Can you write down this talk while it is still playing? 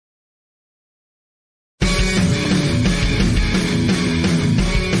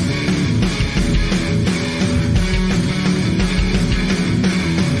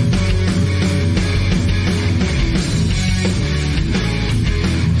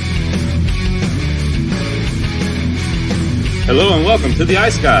Hello and welcome to the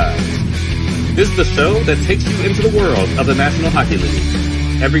Ice Guys. This is the show that takes you into the world of the National Hockey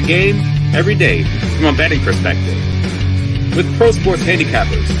League. Every game, every day, from a betting perspective. With pro sports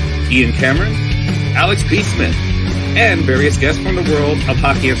handicappers, Ian Cameron, Alex B. Smith, and various guests from the world of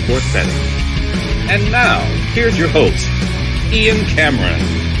hockey and sports betting. And now, here's your host, Ian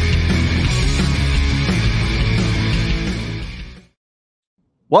Cameron.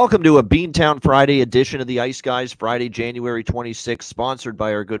 Welcome to a Beantown Friday edition of the Ice Guys, Friday, January 26th, sponsored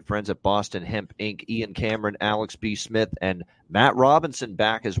by our good friends at Boston Hemp Inc., Ian Cameron, Alex B. Smith, and Matt Robinson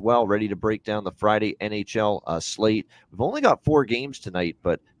back as well, ready to break down the Friday NHL slate. We've only got 4 games tonight,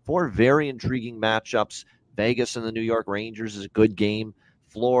 but 4 very intriguing matchups. Vegas and the New York Rangers is a good game.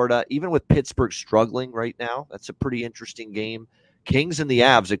 Florida, even with Pittsburgh struggling right now, that's a pretty interesting game. Kings and the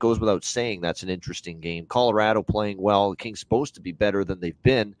Avs, it goes without saying that's an interesting game. Colorado playing well. The Kings supposed to be better than they've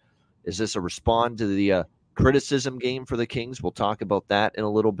been. Is this a respond to the criticism game for the Kings? We'll talk about that in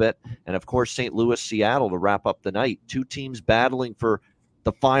a little bit. And, of course, St. Louis, Seattle to wrap up the night. 2 teams battling for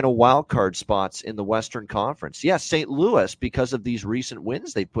the final wild card spots in the Western Conference. Yes, St. Louis, because of these recent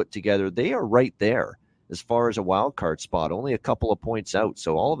wins they put together, they are right there as far as a wild card spot, only a couple of points out.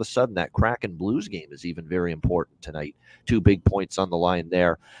 So all of a sudden that Kraken Blues game is even very important tonight. 2 big points on the line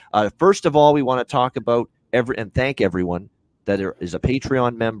there. First of all, we want to talk about and thank everyone that is a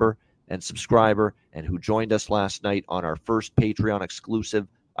Patreon member and subscriber and who joined us last night on our first Patreon exclusive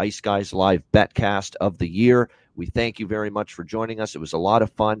Ice Guys Live Betcast of the year. We thank you very much for joining us. It was a lot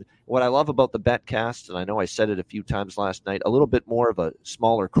of fun. What I love about the Betcast, and I know I said it a few times last night, a little bit more of a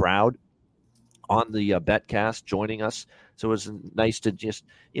smaller crowd on the Betcast joining us. So it was nice to just,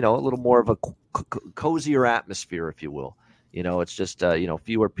 a little more of a cozier atmosphere, if you will. It's just,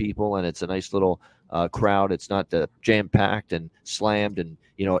 fewer people, and it's a nice little crowd. It's not jam-packed and slammed and,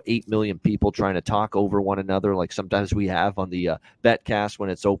 8 million people trying to talk over one another like sometimes we have on the Betcast when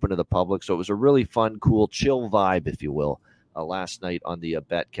it's open to the public. So it was a really fun, cool, chill vibe, if you will, last night on the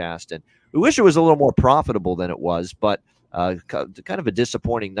Betcast. And we wish it was a little more profitable than it was, but kind of a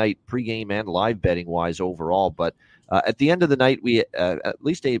disappointing night pregame and live betting wise overall. But at the end of the night, we at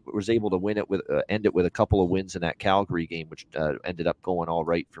least was able to win it with end it with a couple of wins in that Calgary game, which ended up going all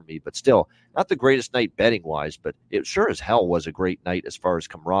right for me. But still, not the greatest night betting wise, but it sure as hell was a great night as far as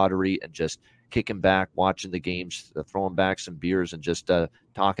camaraderie and just kicking back, watching the games, throwing back some beers, and just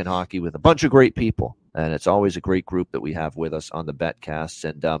talking hockey with a bunch of great people. And it's always a great group that we have with us on the Betcasts,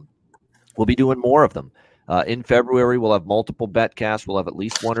 and we'll be doing more of them. In February, we'll have multiple Betcasts. We'll have at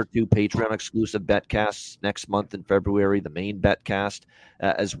least 1 or 2 Patreon-exclusive Betcasts next month in February, the main Betcast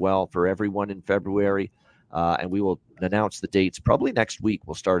as well for everyone in February. And we will announce the dates. Probably next week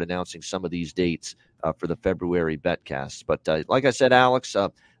we'll start announcing some of these dates for the February Betcasts. But like I said, Alex,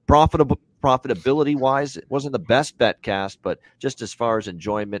 profitability-wise, it wasn't the best Betcast, but just as far as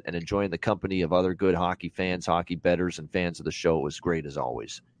enjoyment and enjoying the company of other good hockey fans, hockey bettors, and fans of the show, it was great as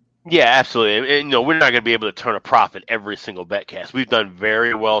always. Yeah, absolutely. And, we're not going to be able to turn a profit every single betcast. We've done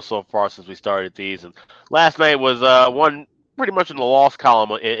very well so far since we started these. And last night was one pretty much in the loss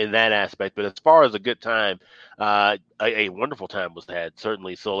column in that aspect. But as far as a good time, a wonderful time was had,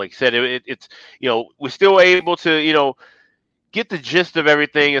 certainly. So, like I said, it's we're still able to, get the gist of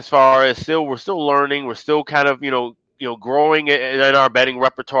everything as far as we're still learning. We're still kind of, growing in our betting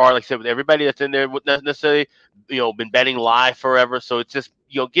repertoire. Like I said, with everybody that's in there, wouldn't necessarily, been betting live forever. So it's just,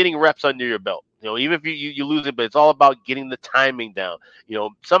 getting reps under your belt. Even if you lose it, but it's all about getting the timing down.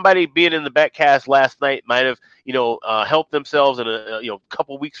 Somebody being in the Betcast last night might have, helped themselves in a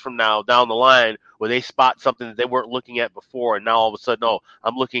couple weeks from now down the line where they spot something that they weren't looking at before, and now all of a sudden,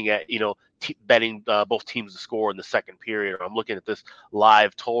 I'm looking at betting both teams to score in the second period, or I'm looking at this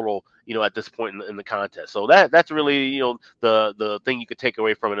live total, at this point in the contest. So that's really, the thing you could take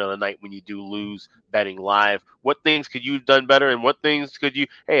away from another night when you do lose betting live. What things could you have done better, and what things could you,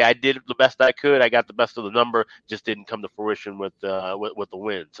 hey, I did the best I could, I got the best of the number, just didn't come to fruition with the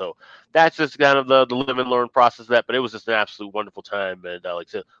win. So that's just kind of the live and learn process of that. But it was just an absolute wonderful time, and like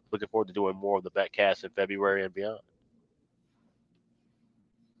I said, looking forward to doing more of the Betcast in February and beyond.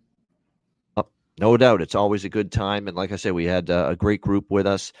 No doubt. It's always a good time. And like I said, we had a great group with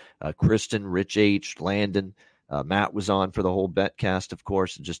us. Kristen, Rich H., Landon, Matt was on for the whole Betcast, of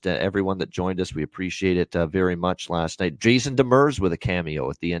course, and just everyone that joined us. We appreciate it very much last night. Jason Demers with a cameo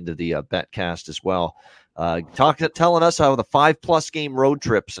at the end of the Betcast as well. Telling us how the 5+ game road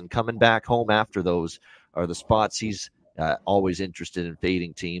trips and coming back home after those are the spots he's always interested in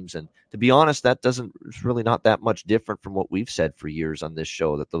fading teams. And to be honest, it's really not that much different from what we've said for years on this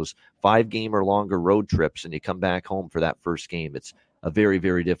show, that those 5 game or longer road trips and you come back home for that first game, it's a very,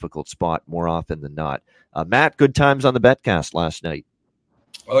 very difficult spot more often than not. Matt, good times on the Betcast last night.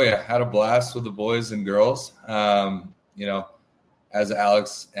 Oh, yeah. Had a blast with the boys and girls. As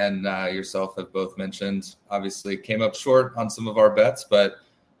Alex and yourself have both mentioned, obviously came up short on some of our bets, but,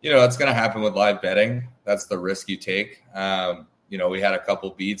 it's going to happen with live betting. That's the risk you take. We had a couple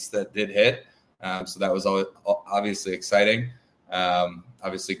beats that did hit. So that was obviously exciting.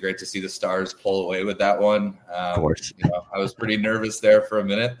 Obviously great to see the Stars pull away with that one. Of course. I was pretty nervous there for a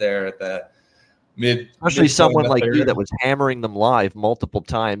minute there at the especially someone like you that was hammering them live multiple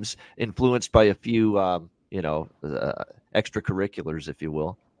times, influenced by a few, extracurriculars, if you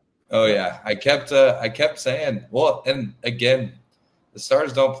will. Oh yeah. I kept saying, well, and again, the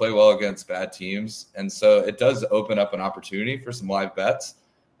Stars don't play well against bad teams. And so it does open up an opportunity for some live bets.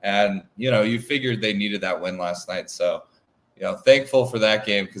 And, you figured they needed that win last night. So, thankful for that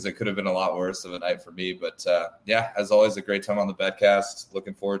game because it could have been a lot worse of a night for me. But, as always, a great time on the Betcast.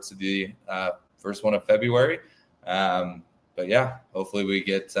 Looking forward to the first one of February. Hopefully we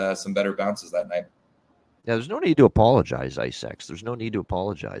get some better bounces that night. Yeah, there's no need to apologize, IceX. There's no need to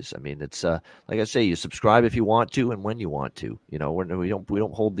apologize. I mean, it's like I say, you subscribe if you want to and when you want to. We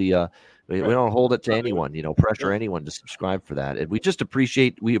don't hold the we don't hold it to anyone. Pressure anyone to subscribe for that. And we just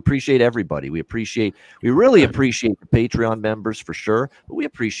appreciate everybody. We really appreciate the Patreon members for sure. But we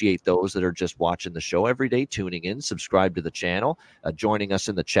appreciate those that are just watching the show every day, tuning in, subscribe to the channel, joining us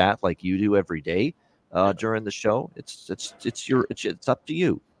in the chat like you do every day during the show. It's up to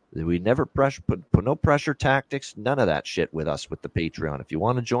you. We never put no pressure tactics, none of that shit with us with the Patreon. If you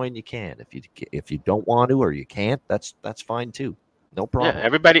want to join, you can. If you don't want to or you can't, that's fine too. No problem.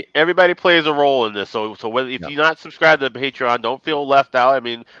 Yeah, everybody plays a role in this. So whether if you're not subscribed to the Patreon, don't feel left out. I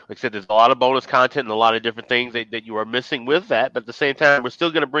mean, like I said, there's a lot of bonus content and a lot of different things that you are missing with that. But at the same time, we're still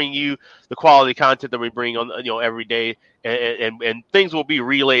going to bring you the quality content that we bring on every day, and things will be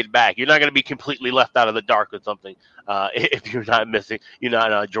relayed back. You're not going to be completely left out of the dark with something if you're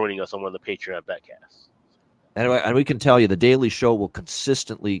not joining us on one of the Patreon Betcasts. And we can tell you the Daily Show will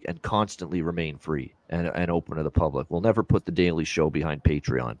consistently and constantly remain free and open to the public. We'll never put the Daily Show behind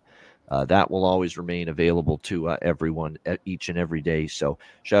Patreon. That will always remain available to everyone each and every day. So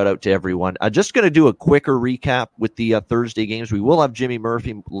shout out to everyone. I'm just going to do a quicker recap with the Thursday games. We will have Jimmy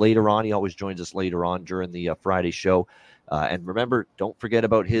Murphy later on. He always joins us later on during the Friday show. And remember, don't forget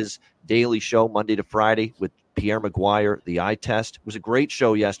about his Daily Show Monday to Friday with Pierre Maguire, the eye test. It was a great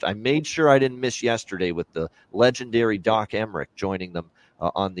show yesterday. I made sure I didn't miss yesterday with the legendary Doc Emmerich joining them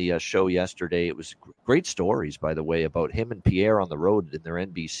on the show yesterday. It was great stories, by the way, about him and Pierre on the road in their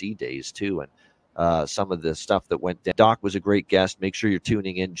NBC days, too, and some of the stuff that went down. Doc was a great guest. Make sure you're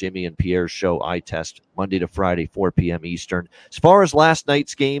tuning in. Jimmy and Pierre's show, eye test, Monday to Friday, 4 p.m. Eastern. As far as last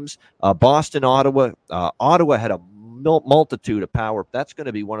night's games, Boston, Ottawa. Ottawa had a multitude of power. That's going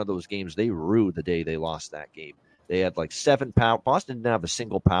to be one of those games they rue the day they lost that game. They had like 7 power. Boston didn't have a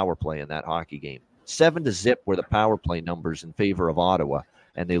single power play in that hockey game. 7-0 were the power play numbers in favor of Ottawa,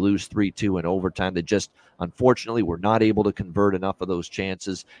 and they lose 3-2 in overtime. They just, unfortunately, were not able to convert enough of those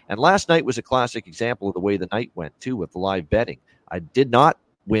chances. And last night was a classic example of the way the night went, too, with the live betting. I did not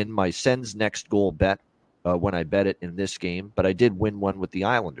win my Sens next goal bet when I bet it in this game, but I did win one with the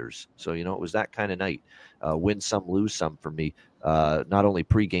Islanders. So, it was that kind of night. Win some, lose some for me. Not only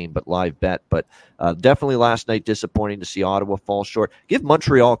pregame, but live bet. But definitely last night, disappointing to see Ottawa fall short. Give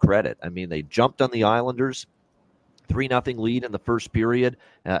Montreal credit. I mean, they jumped on the Islanders, 3-0 lead in the first period.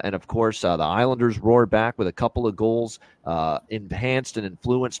 And, of course, the Islanders roared back with a couple of goals, enhanced and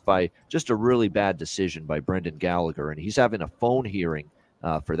influenced by just a really bad decision by Brendan Gallagher. And he's having a phone hearing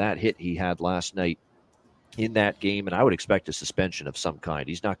for that hit he had last night in that game, and I would expect a suspension of some kind.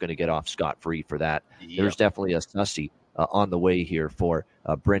 He's not going to get off scot-free for that. Yep. There's definitely a sussy on the way here for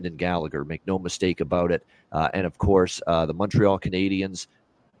Brendan Gallagher. Make no mistake about it. And, of course, the Montreal Canadiens,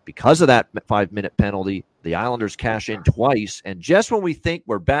 because of that 5-minute penalty, the Islanders cash in twice. And just when we think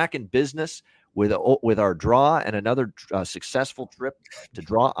we're back in business with our draw and another successful trip to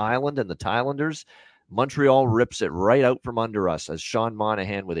Draw Island and the Thailanders, Montreal rips it right out from under us as Sean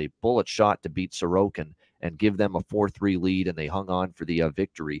Monahan with a bullet shot to beat Sorokin and give them a 4-3 lead, and they hung on for the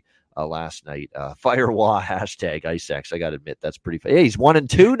victory last night. Firewall hashtag IceX. I got to admit, that's pretty funny. Hey, he's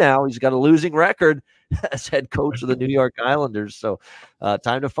 1-2 now. He's got a losing record as head coach of the New York Islanders. So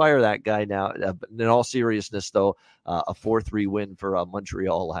time to fire that guy now. But in all seriousness, though, a 4-3 win for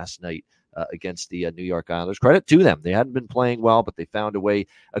Montreal last night against the New York Islanders. Credit to them. They hadn't been playing well, but they found a way.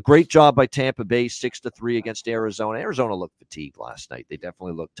 A great job by Tampa Bay, 6-3 against Arizona. Arizona looked fatigued last night. They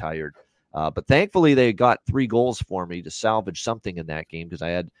definitely looked tired. But thankfully, they got 3 goals for me to salvage something in that game because I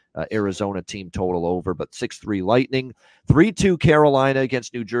had Arizona team total over, but 6-3 Lightning, 3-2 Carolina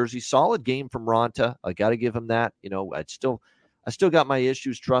against New Jersey. Solid game from Ronta. I got to give him that. I still got my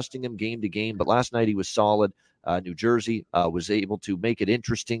issues trusting him game to game, but last night he was solid. New Jersey was able to make it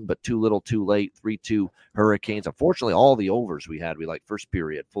interesting, but too little too late. 3-2 Hurricanes. Unfortunately, all the overs we like first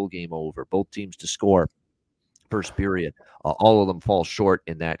period, full game over, both teams to score. First period, all of them fall short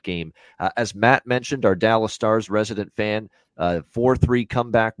in that game. As Matt mentioned, our Dallas Stars resident fan, 4-3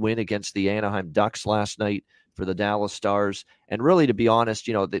 comeback win against the Anaheim Ducks last night for the Dallas Stars. And really, to be honest,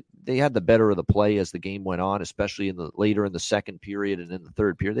 they had the better of the play as the game went on, especially later in the second period and in the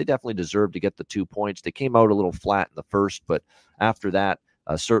third period. They definitely deserved to get the 2 points. They came out a little flat in the first, but after that,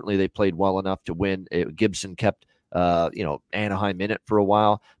 certainly they played well enough to win. Gibson kept Anaheim in it for a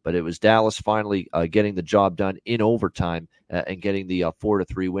while, but it was Dallas finally getting the job done in overtime and getting the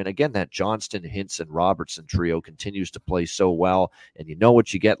 4-3 win. Again, that Johnston, Hintz, and Robertson trio continues to play so well, and you know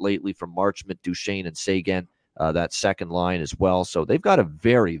what you get lately from Marchment, Duchesne, and Seguin, that second line as well. So they've got a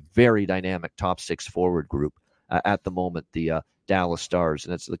very, very dynamic top 6 forward group at the moment, the Dallas Stars,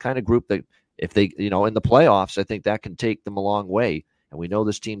 and it's the kind of group that if they, in the playoffs, I think that can take them a long way. And we know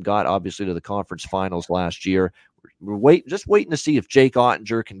this team got obviously to the conference finals last year. We're waiting to see if Jake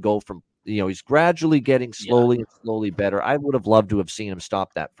Ottinger can go from, he's gradually getting slowly better. I would have loved to have seen him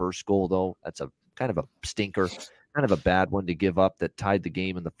stop that first goal, though. That's a kind of a stinker, kind of a bad one to give up that tied the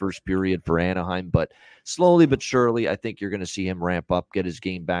game in the first period for Anaheim. But slowly but surely, I think you're going to see him ramp up, get his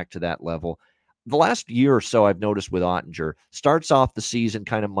game back to that level. The last year or so, I've noticed with Ottinger, starts off the season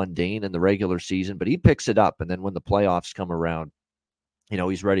kind of mundane in the regular season, but he picks it up. And then when the playoffs come around,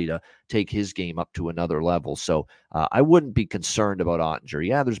 he's ready to take his game up to another level. So I wouldn't be concerned about Ottinger.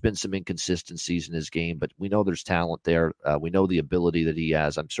 Yeah, there's been some inconsistencies in his game, but we know there's talent there. We know the ability that he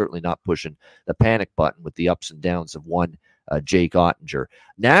has. I'm certainly not pushing the panic button with the ups and downs of one Jake Ottinger.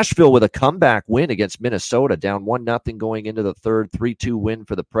 Nashville with a comeback win against Minnesota, down 1-0 going into the third, 3-2 win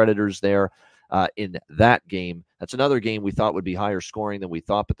for the Predators there. In that game. That's another game we thought would be higher scoring than we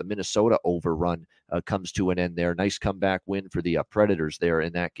thought, but the Minnesota overrun comes to an end there. Nice comeback win for the Predators there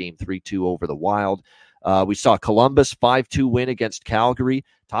in that game, 3-2 over the Wild. We saw Columbus 5-2 win against Calgary.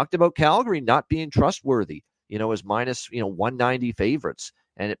 Talked about Calgary not being trustworthy, as minus 190 favorites,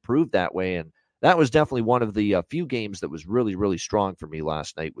 and it proved that way. And that was definitely one of the few games that was really, really strong for me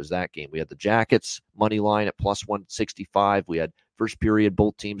last night was that game. We had the Jackets money line at plus 165. We had first period,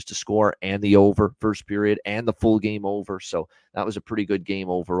 both teams to score, and the over first period, and the full game over. So that was a pretty good game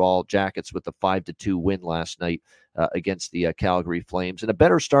overall. Jackets with the 5-2 win last night against the Calgary Flames, and a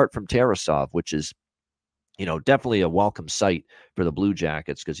better start from Tarasov, which is, definitely a welcome sight for the Blue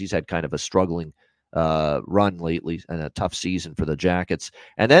Jackets because he's had kind of a struggling run lately and a tough season for the Jackets.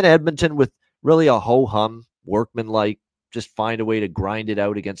 And then Edmonton with really a ho-hum, workman-like, just find a way to grind it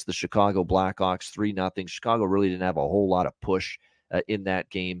out against the Chicago Blackhawks, 3-0. Chicago really didn't have a whole lot of push in that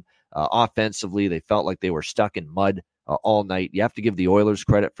game. Offensively, they felt like they were stuck in mud all night. You have to give the Oilers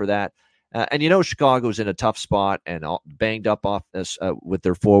credit for that. And Chicago's in a tough spot and banged up off this, with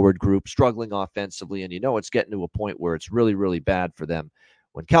their forward group, struggling offensively. And it's getting to a point where it's really, really bad for them.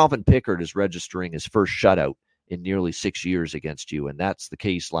 When Calvin Pickard is registering his first shutout in nearly 6 years against you, and that's the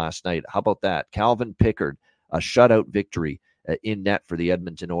case last night. How about that? Calvin Pickard, a shutout victory in net for the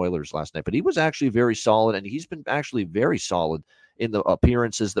Edmonton Oilers last night. But he was actually very solid, and he's been actually very solid in the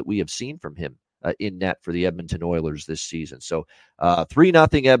appearances that we have seen from him in net for the Edmonton Oilers this season. So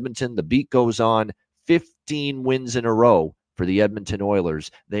 3-0 Edmonton. The beat goes on. 15 wins in a row for the Edmonton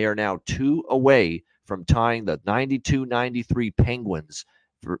Oilers. They are now 2 away from tying the 92-93 Penguins,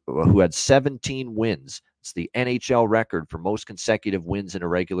 who had 17 wins. It's the NHL record for most consecutive wins in a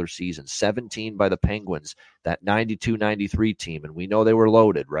regular season. 17 by the Penguins, that 92-93 team. And we know they were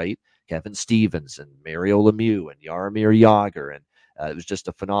loaded, right? Kevin Stevens and Mario Lemieux and Jaromir Jagr. And it was just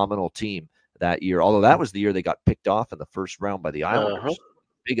a phenomenal team that year. Although that was the year they got picked off in the first round by the Islanders.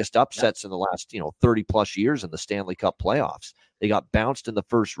 Biggest upsets in the last 30-plus years in the Stanley Cup playoffs. They got bounced in the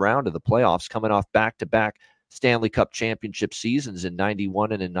first round of the playoffs coming off back-to-back Stanley Cup championship seasons in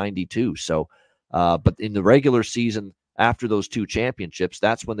 91 and in 92. So, but in the regular season, after those 2 championships,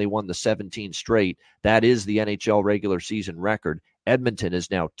 that's when they won the 17 straight. That is the NHL regular season record. Edmonton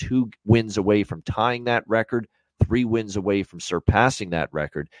is now 2 wins away from tying that record, 3 wins away from surpassing that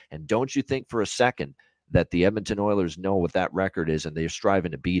record. And don't you think for a second that the Edmonton Oilers know what that record is and they're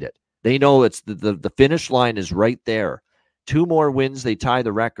striving to beat it. They know it's the finish line is right there. 2 more wins, they tie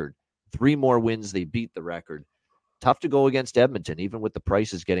the record. 3 more wins, they beat the record. Tough to go against Edmonton, even with the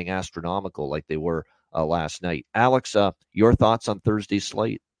prices getting astronomical like they were last night. Alex, your thoughts on Thursday's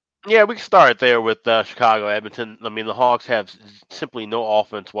slate? Yeah, we can start there with Chicago, Edmonton. I mean, the Hawks have simply no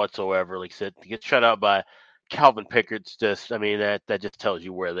offense whatsoever. Like I said, to get shut out by Calvin Pickett's just, I mean, that just tells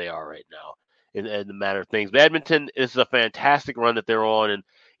you where they are right now in the matter of things. But Edmonton is a fantastic run that they're on. And,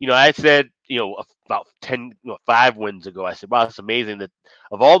 I said, about 5 wins ago, I said, wow, it's amazing that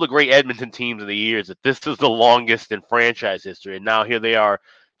of all the great Edmonton teams of the years, that this is the longest in franchise history. And now here they are,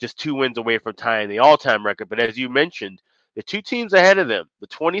 just 2 wins away from tying the all-time record. But as you mentioned, the 2 teams ahead of them, the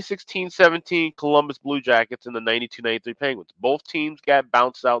 2016-17 Columbus Blue Jackets and the 92-93 Penguins, both teams got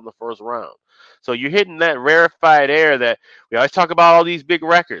bounced out in the first round. So you're hitting that rarefied air that we always talk about, all these big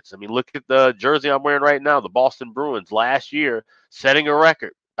records. I mean, look at the jersey I'm wearing right now, the Boston Bruins last year setting a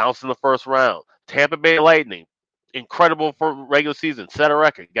record, bounced in the first round. Tampa Bay Lightning, incredible for regular season, set a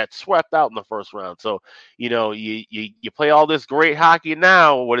record, got swept out in the first round. So, you play all this great hockey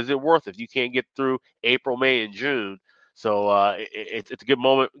now, what is it worth if you can't get through April, May, and June? So it's a good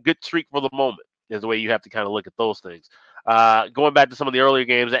moment, good streak for the moment is the way you have to kind of look at those things. Going back to some of the earlier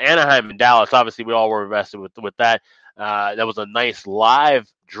games, Anaheim and Dallas, obviously we all were invested with that. That was a nice live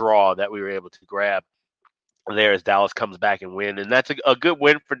draw that we were able to grab there as Dallas comes back and win. And that's a good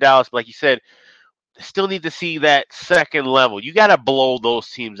win for Dallas. But like you said, still need to see that second level. You got to blow those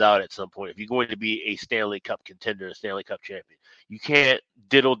teams out at some point if you're going to be a Stanley Cup contender, a Stanley Cup champion. You can't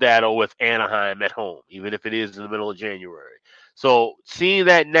diddle-daddle with Anaheim at home, even if it is in the middle of January. So seeing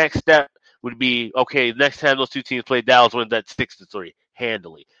that next step would be, okay, next time those 2 teams play, Dallas wins that 6-3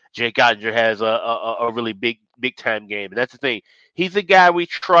 handily. Jake Oettinger has a really big-time game. And that's the thing. He's a guy we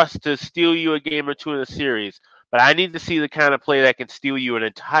trust to steal you a game or 2 in a series. But I need to see the kind of play that can steal you an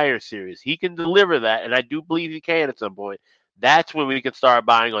entire series. He can deliver that, and I do believe he can at some point. That's when we can start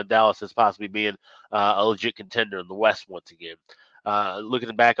buying on Dallas as possibly being a legit contender in the West once again.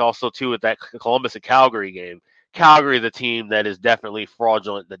 Looking back also, too, at that Columbus and Calgary game. Calgary is a team that is definitely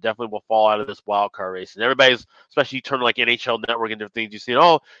fraudulent, that definitely will fall out of this wild card race. And everybody's, especially you turn like NHL Network and different things, you see,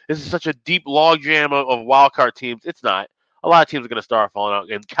 this is such a deep logjam of wild card teams. It's not. A lot of teams are going to start falling out,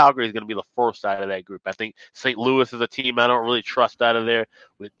 and Calgary is going to be the first out of that group. I think St. Louis is a team I don't really trust out of there.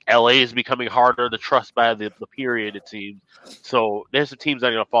 With LA is becoming harder to trust by the period, it seems. So there's some teams that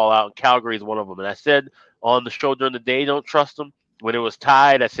are going to fall out, and Calgary is one of them. And I said on the show during the day, don't trust them. When it was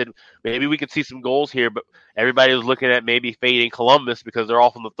tied, I said maybe we could see some goals here, but everybody was looking at maybe fading Columbus because they're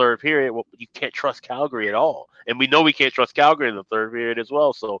off in the third period. Well, you can't trust Calgary at all. And we know we can't trust Calgary in the third period as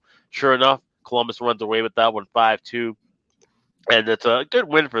well. So sure enough, Columbus runs away with that one 5-2. And it's a good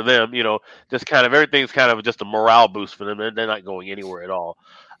win for them, just kind of everything's kind of just a morale boost for them. They're not going anywhere at all.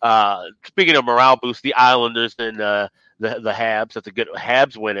 Speaking of morale boost, the Islanders and the Habs, that's a good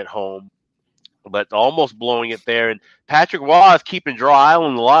Habs win at home, but almost blowing it there. And Patrick Waugh is keeping Draw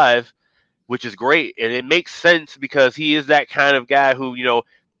Island alive, which is great. And it makes sense because he is that kind of guy who,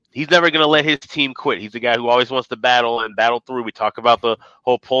 he's never going to let his team quit. He's the guy who always wants to battle and battle through. We talk about the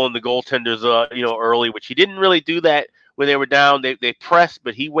whole pulling the goaltenders, early, which he didn't really do that when they were down. They pressed,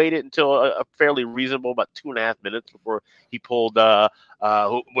 but he waited until a fairly reasonable, about 2.5 minutes before he pulled,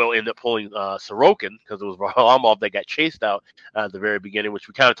 ended up pulling Sorokin because it was Varlamov that got chased out at the very beginning, which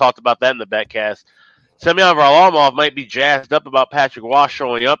we kind of talked about that in the betcast. Semyon Varlamov might be jazzed up about Patrick Waugh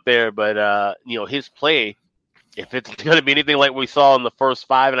showing up there, but, his play, if it's going to be anything like we saw in the first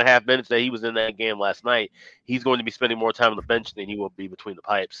 5.5 minutes that he was in that game last night, he's going to be spending more time on the bench than he will be between the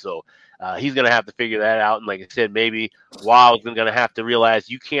pipes. So he's going to have to figure that out. And like I said, maybe Waugh is going to have to realize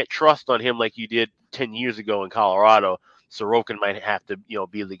you can't trust on him like you did 10 years ago in Colorado. Sorokin might have to,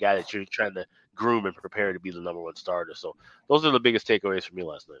 be the guy that you're trying to groom and prepare to be the number 1 starter. So those are the biggest takeaways for me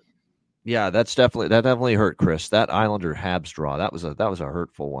last night. Yeah, that definitely hurt, Chris. That Islander Habs draw, that was a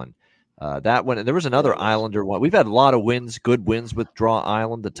hurtful one. That one, and there was another Islander one. We've had a lot of wins, good wins with Draw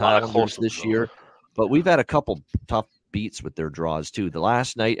Island, the Islanders this year, but we've had a couple tough beats with their draws too. The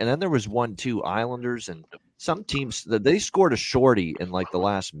last night, and then there was 1-2 Islanders, and some teams they scored a shorty in like the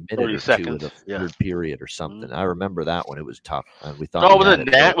last minute or two of the third period or something. Mm-hmm. I remember that one; it was tough. And we thought,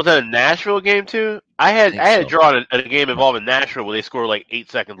 was that a Nashville game too? I had a draw in a game involving Nashville where they scored like 8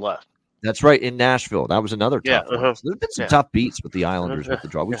 seconds left. That's right, in Nashville. That was another tough one. So there's been some tough beats with the Islanders with the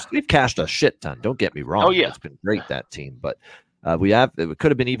draw. We've cashed a shit ton. Don't get me wrong. Oh, yeah. It's been great, that team. But it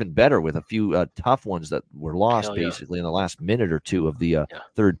could have been even better with a few tough ones that were lost basically in the last minute or two of the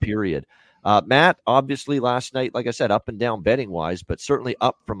third period. Matt, obviously last night, like I said, up and down betting-wise, but certainly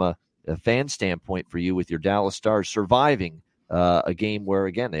up from a fan standpoint for you with your Dallas Stars surviving a game where,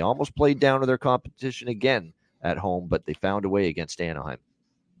 again, they almost played down to their competition again at home, but they found a way against Anaheim.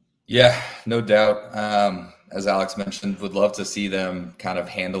 Yeah, no doubt. As Alex mentioned, would love to see them kind of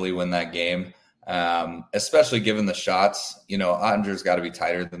handily win that game. especially given the shots. Ottinger's got to be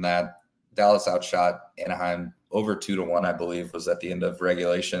tighter than that. Dallas outshot Anaheim over 2-1, I believe, was at the end of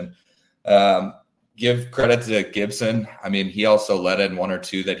regulation. Give credit to Gibson. I mean, he also let in one or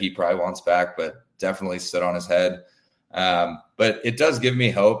two that he probably wants back, but definitely stood on his head. But it does give me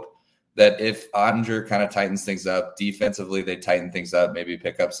hope that if Ottinger kind of tightens things up defensively, they tighten things up, maybe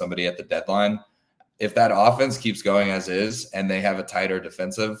pick up somebody at the deadline. If that offense keeps going as is and they have a tighter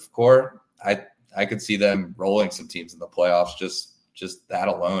defensive core, I could see them rolling some teams in the playoffs, just that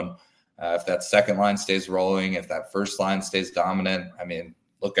alone. If that second line stays rolling, if that first line stays dominant, I mean,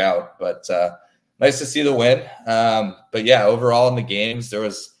 look out. But nice to see the win. But yeah, overall in the games, there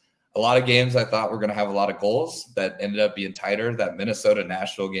was a lot of games I thought were going to have a lot of goals that ended up being tighter. That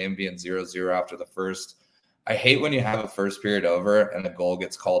Minnesota-Nashville game being 0-0 after the first. I hate when you have a first period over and the goal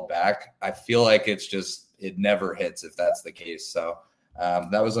gets called back. I feel like it never hits if that's the case. So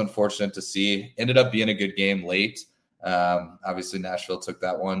that was unfortunate to see. Ended up being a good game late. Obviously, Nashville took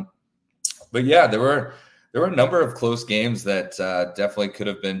that one. But yeah, there were a number of close games that definitely could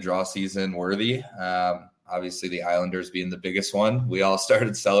have been draw season worthy. Obviously, the Islanders being the biggest one. We all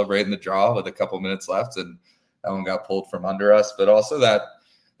started celebrating the draw with a couple minutes left, and that one got pulled from under us. But also that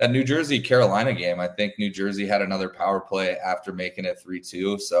New Jersey-Carolina game, I think New Jersey had another power play after making it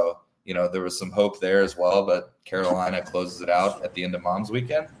 3-2. So, there was some hope there as well, but Carolina closes it out at the end of Mom's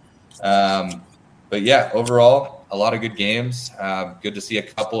weekend. But yeah, overall, a lot of good games. Good to see a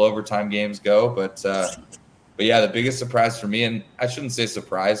couple overtime games go. But yeah, the biggest surprise for me, and I shouldn't say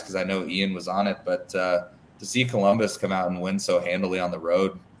surprise because I know Ian was on it, but to see Columbus come out and win so handily on the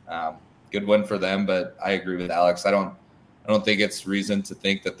road, good win for them. But I agree with Alex. I don't think it's reason to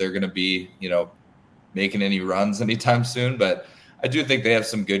think that they're going to be, making any runs anytime soon. But I do think they have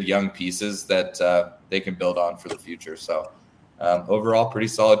some good young pieces that they can build on for the future. So overall, pretty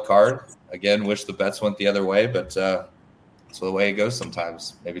solid card. Again, wish the bets went the other way, but that's the way it goes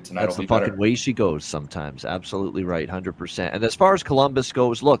sometimes. Maybe tonight will be better. That's the fucking way she goes sometimes. Absolutely right, 100%. And as far as Columbus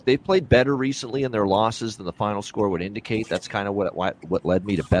goes, look, they've played better recently in their losses than the final score would indicate. That's kind of what led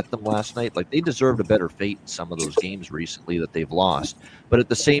me to bet them last night. Like, they deserved a better fate in some of those games recently that they've lost. But at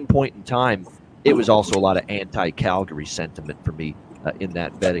the same point in time, it was also a lot of anti-Calgary sentiment for me in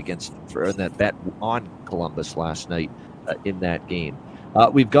that bet on Columbus last night in that game.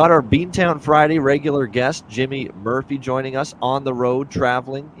 We've got our Beantown Friday regular guest, Jimmy Murphy, joining us on the road,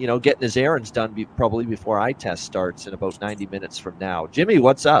 traveling, getting his errands done probably before eye test starts in about 90 minutes from now. Jimmy,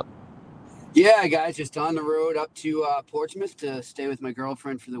 what's up? Yeah, guys, just on the road up to Portsmouth to stay with my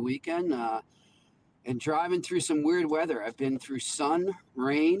girlfriend for the weekend and driving through some weird weather. I've been through sun,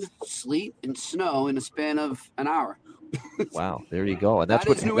 rain, sleet, and snow in a span of an hour. Wow, there you go. And that's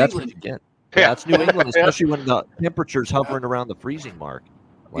what you get. Yeah, that's New England, especially when the temperature's hovering around the freezing mark.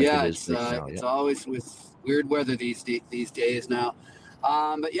 Like it's always with weird weather these days now.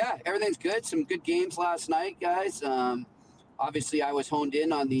 But yeah, everything's good. Some good games last night, guys. Obviously, I was honed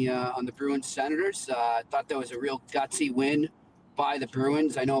in on the Bruins Senators. I thought that was a real gutsy win by the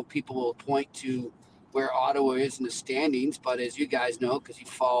Bruins. I know people will point to where Ottawa is in the standings, but as you guys know, because you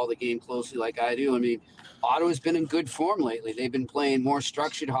follow the game closely like I do, I mean, Ottawa's been in good form lately. They've been playing more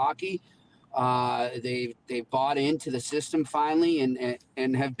structured hockey. They bought into the system finally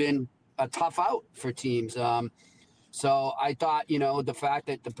and have been a tough out for teams. So I thought, the fact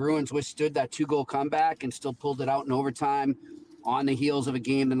that the Bruins withstood that 2-goal comeback and still pulled it out in overtime on the heels of a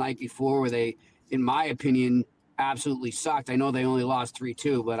game the night before where they, in my opinion, absolutely sucked. I know they only lost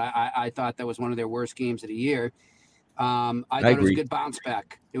 3-2, but I thought that was one of their worst games of the year. I thought it was a good bounce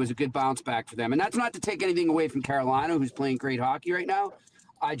back. It was a good bounce back for them. And that's not to take anything away from Carolina, who's playing great hockey right now.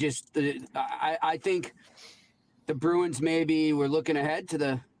 I think the Bruins maybe were looking ahead to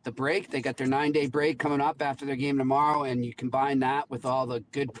the break. They got their 9-day break coming up after their game tomorrow, and you combine that with all the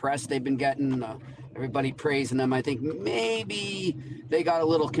good press they've been getting, everybody praising them. I think maybe they got a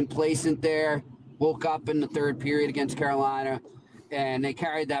little complacent there, woke up in the third period against Carolina, and they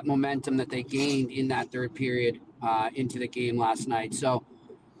carried that momentum that they gained in that third period into the game last night. So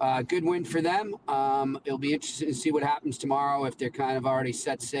good win for them. It'll be interesting to see what happens tomorrow if they're kind of already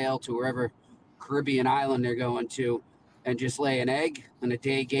set sail to wherever Caribbean island they're going to and just lay an egg in a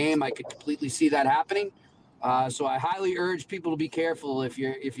day game. I could completely see that happening. So I highly urge people to be careful if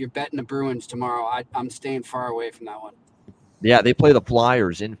you're betting the Bruins tomorrow. I'm staying far away from that one. Yeah, they play the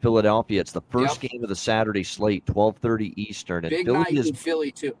Flyers in Philadelphia. It's the first game of the Saturday slate, 12:30 Eastern. And big Philly night in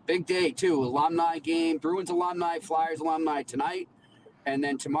Philly, too. Big day, too. Alumni game. Bruins alumni, Flyers alumni tonight. And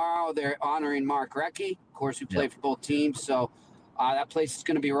then tomorrow they're honoring Mark Recchi, of course, who played for both teams. So that place is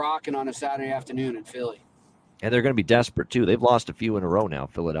going to be rocking on a Saturday afternoon in Philly. And they're going to be desperate, too. They've lost a few in a row now,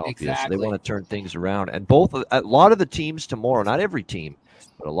 Philadelphia. Exactly. So they want to turn things around. And a lot of the teams tomorrow, not every team,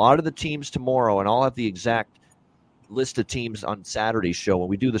 but a lot of the teams tomorrow, and I'll have the exact list of teams on Saturday's show. When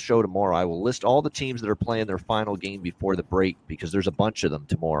we do the show tomorrow, I will list all the teams that are playing their final game before the break, because there's a bunch of them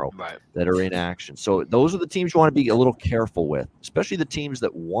tomorrow that are in action. So those are the teams you want to be a little careful with, especially the teams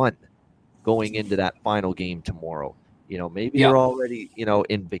that won going into that final game tomorrow. Maybe you're already,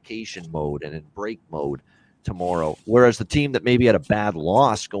 in vacation mode and in break mode tomorrow, whereas the team that maybe had a bad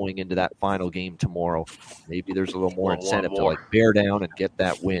loss going into that final game tomorrow, maybe there's a little more incentive to bear down and get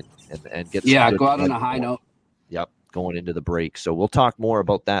that win and get go out on a high note. Yep, going into the break. So we'll talk more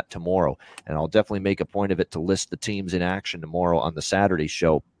about that tomorrow, and I'll definitely make a point of it to list the teams in action tomorrow on the Saturday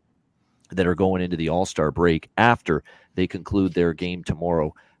show that are going into the All-Star break after they conclude their game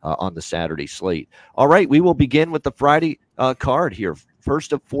tomorrow on the Saturday slate. All right, we will begin with the Friday card here.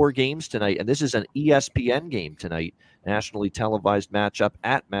 First of 4 games tonight, and this is an ESPN game tonight, nationally televised matchup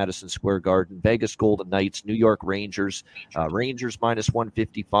at Madison Square Garden. Vegas Golden Knights, New York Rangers. Rangers minus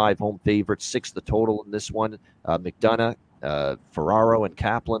 155, home favorites, 6 the total in this one. McDonough, Ferraro, and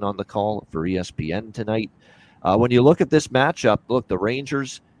Kaplan on the call for ESPN tonight. When you look at this matchup, the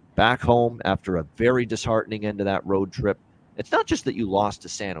Rangers back home after a very disheartening end of that road trip. It's not just that you lost to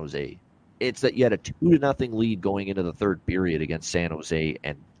San Jose. It's that you had a 2-0 lead going into the third period against San Jose,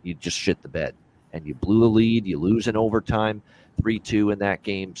 and you just shit the bed. And you blew the lead. You lose in overtime, 3-2 in that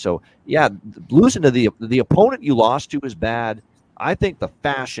game. So, losing to the opponent you lost to is bad. I think the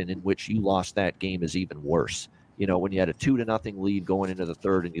fashion in which you lost that game is even worse. When you had a 2-0 lead going into the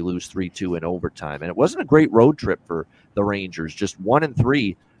third and you lose 3-2 in overtime. And it wasn't a great road trip for the Rangers, just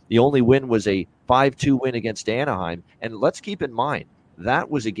 1-3. The only win was a 5-2 win against Anaheim. And let's keep in mind, that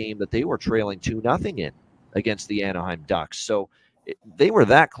was a game that they were trailing 2-0 in against the Anaheim Ducks. So they were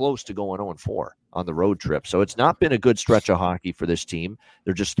that close to going 0-4 on the road trip. So it's not been a good stretch of hockey for this team.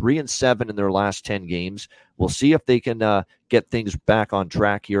 They're just 3-7 in their last 10 games. We'll see if they can get things back on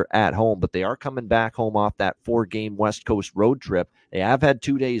track here at home. But they are coming back home off that 4-game West Coast road trip. They have had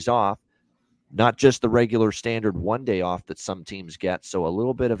 2 days off, not just the regular standard 1 day off that some teams get. So a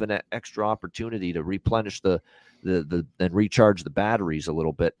little bit of an extra opportunity to replenish and recharge the batteries a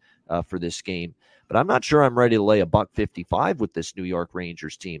little bit for this game. But I'm not sure I'm ready to lay $155 with this New York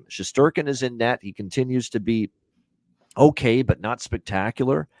Rangers team. Shesterkin is in net. He continues to be okay, but not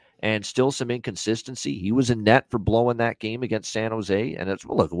spectacular, and still some inconsistency. He was in net for blowing that game against San Jose, and it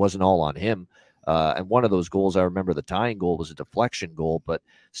wasn't all on him. And one of those goals, I remember the tying goal was a deflection goal, but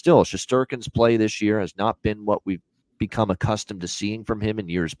still, Shesterkin's play this year has not been what we've become accustomed to seeing from him in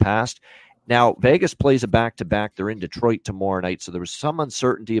years past. Now, Vegas plays a back-to-back. They're in Detroit tomorrow night, so there was some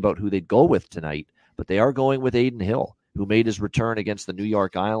uncertainty about who they'd go with tonight, but they are going with Adin Hill, who made his return against the New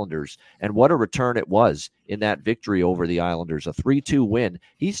York Islanders. And what a return it was in that victory over the Islanders, a 3-2 win.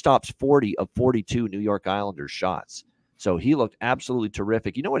 He stops 40 of 42 New York Islanders shots. So he looked absolutely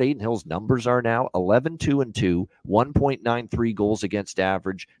terrific. You know what Adin Hill's numbers are now? 11-2-2, 1.93 goals against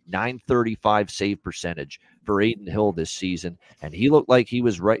average, .935 save percentage for Adin Hill this season. And he looked like he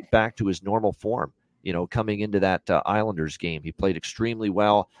was right back to his normal form, coming into that Islanders game. He played extremely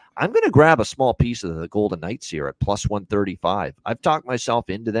well. I'm going to grab a small piece of the Golden Knights here at plus 135. I've talked myself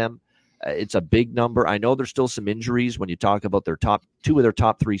into them. It's a big number. I know there's still some injuries when you talk about two of their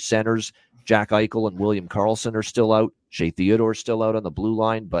top 3 centers. Jack Eichel and William Karlsson are still out. Shea Theodore's still out on the blue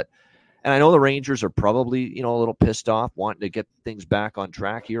line. And I know the Rangers are probably, a little pissed off, wanting to get things back on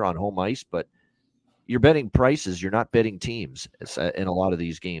track here on home ice. But you're betting prices. You're not betting teams in a lot of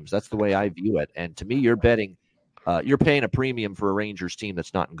these games. That's the way I view it. And to me, you're paying a premium for a Rangers team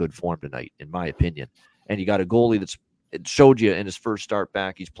that's not in good form tonight, in my opinion. And you got a goalie it showed you in his first start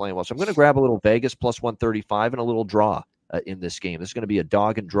back, he's playing well. So I'm going to grab a little Vegas plus 135 and a little draw in this game. This is going to be a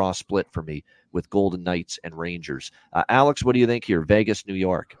dog and draw split for me with Golden Knights and Rangers. Alex, what do you think here? Vegas, New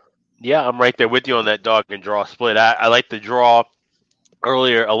York. Yeah, I'm right there with you on that dog and draw split. I like the draw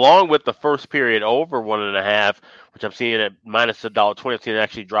earlier, along with the first period over 1.5, which I'm seeing at minus $1.20. I've seen it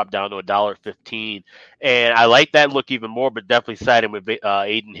actually drop down to $1.15. And I like that look even more, but definitely siding with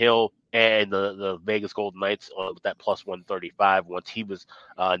Adin Hill and the Vegas Golden Knights with that plus 135 once he was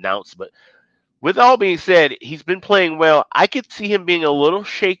announced. But with all being said, he's been playing well. I could see him being a little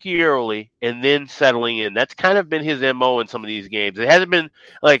shaky early and then settling in. That's kind of been his MO in some of these games. It hasn't been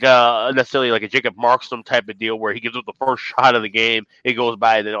like necessarily like a Jacob Markstrom type of deal where he gives up the first shot of the game, it goes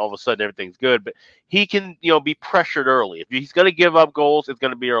by, and then all of a sudden everything's good. But he can, be pressured early. If he's going to give up goals, it's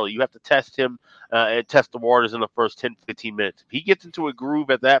going to be early. You have to test him and test the waters in the first 10, 15 minutes. If he gets into a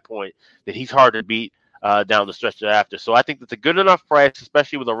groove at that point, then he's hard to beat. down the stretch thereafter. So I think that's a good enough price,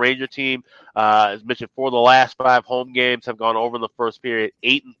 especially with a Ranger team. As mentioned, 4 of the last 5 home games have gone over in the first period,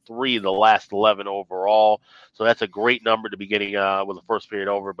 8-3 the last 11 overall. So that's a great number to be getting with the first period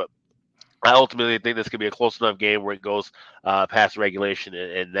over. But I ultimately think this could be a close enough game where it goes past regulation,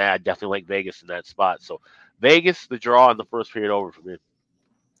 and I definitely like Vegas in that spot. So Vegas, the draw in the first period over for me.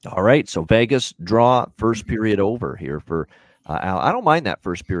 All right, so Vegas draw first period over here for Al. I don't mind that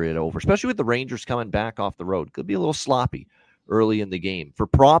first period over, especially with the Rangers coming back off the road. Could be a little sloppy early in the game. For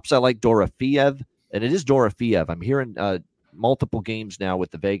props, I like Dorofeev, and it is Dorofeev. I'm hearing multiple games now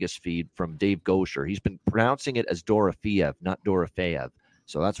with the Vegas feed from Dave Gosher. He's been pronouncing it as Dorofeev, not Dorofeev.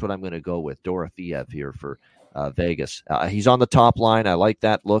 So that's what I'm going to go with, Dorofeev here for Vegas. He's on the top line. I like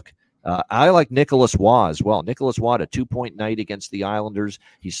that look. I like Nicholas Waugh as well. Nicholas Waugh, a 2-point night against the Islanders.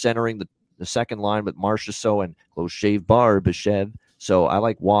 He's centering the second line with Marchessault and close shave Barbashev. So I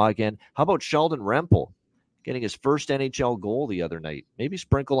like Waugh again. How about Sheldon Rempel getting his first NHL goal the other night? Maybe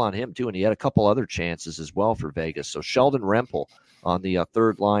sprinkle on him too. And he had a couple other chances as well for Vegas. So Sheldon Rempel on the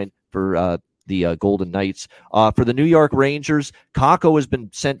third line for the Golden Knights. For the New York Rangers, Kakko has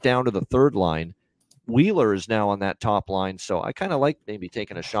been sent down to the third line. Wheeler is now on that top line, so I kind of like maybe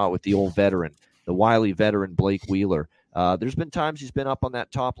taking a shot with the old veteran, the wily veteran Blake Wheeler. There's been times he's been up on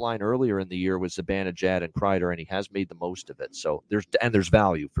that top line earlier in the year with Zibanejad and Kreider, and he has made the most of it. So there's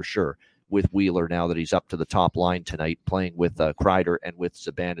value for sure with Wheeler now that he's up to the top line tonight, playing with Kreider and with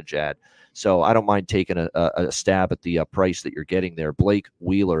Zibanejad. So I don't mind taking a stab at the price that you're getting there. Blake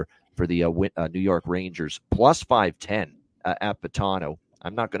Wheeler for the New York Rangers, plus 510 at Betano.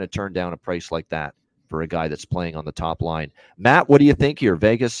 I'm not going to turn down a price like that for a guy that's playing on the top line. Matt, what do you think here?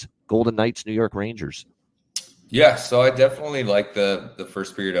 Vegas, Golden Knights, New York Rangers. Yeah, so I definitely like the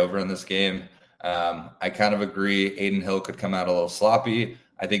first period over in this game. I kind of agree. Adin Hill could come out a little sloppy.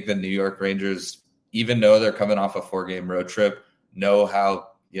 I think the New York Rangers, even though they're coming off a 4-game road trip, know how,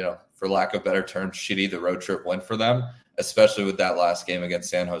 for lack of better terms, shitty the road trip went for them, especially with that last game against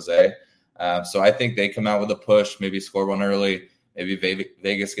San Jose. So I think they come out with a push, maybe score one early, maybe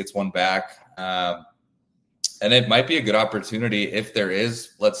Vegas gets one back. And it might be a good opportunity if there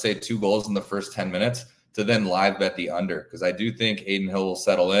is, let's say, 2 goals in the first 10 minutes to then live bet the under. Because I do think Adin Hill will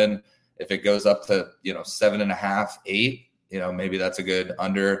settle in. If it goes up to, 7.5, 8, maybe that's a good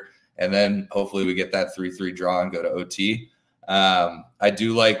under. And then hopefully we get that 3-3 draw and go to OT. I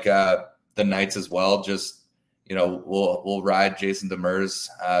do like the Knights as well. Just, we'll ride Jason Demers'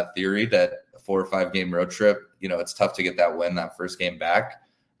 theory that a 4 or 5 game road trip, it's tough to get that win that first game back.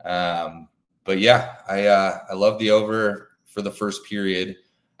 But yeah, I love the over for the first period.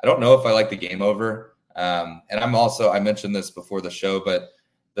 I don't know if I like the game over. And I mentioned this before the show, but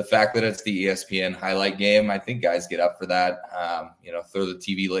the fact that it's the ESPN highlight game, I think guys get up for that. Throw the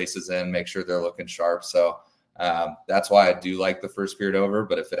TV laces in, make sure they're looking sharp. So that's why I do like the first period over.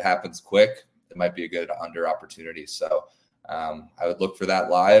 But if it happens quick, it might be a good under opportunity. So I would look for that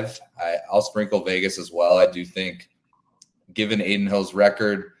live. I'll sprinkle Vegas as well. I do think, given Adin Hill's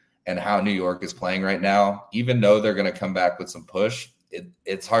record and how New York is playing right now, even though they're going to come back with some push,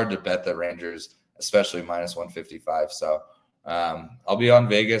 it's hard to bet the Rangers, especially minus 155. So I'll be on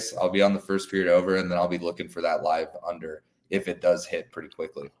Vegas. I'll be on the first period over, and then I'll be looking for that live under if it does hit pretty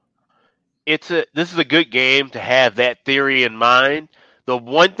quickly. This is a good game to have that theory in mind. The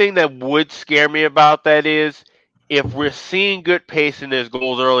one thing that would scare me about that is if we're seeing good pace and there's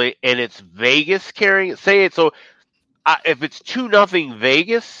goals early and it's Vegas carrying it, if it's 2-0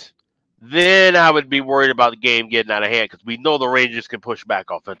 Vegas, then I would be worried about the game getting out of hand because we know the Rangers can push back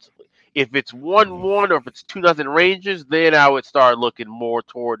offensively. If it's 1-1 or if it's 2-0 Rangers, then I would start looking more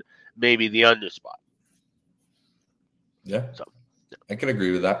toward maybe the under spot. Yeah, I can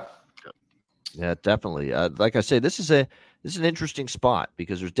agree with that. Yeah, definitely. Like I say, this is an interesting spot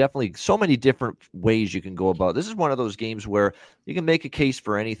because there's definitely so many different ways you can go about. This is one of those games where you can make a case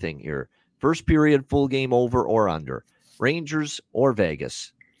for anything here. First period, full game over or under. Rangers or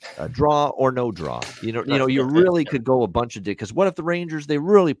Vegas. Draw or no draw. You really could go a bunch of because what if the Rangers, they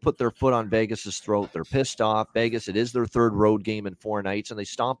really put their foot on Vegas's throat? They're pissed off. Vegas, it is their third road game in 4 nights, and they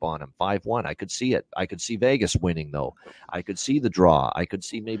stomp on them 5-1. I could see it. I could see Vegas winning, though. I could see the draw. I could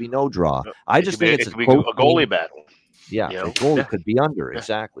see maybe no draw. I just think it's a goalie battle. Yeah, the goalie could be under,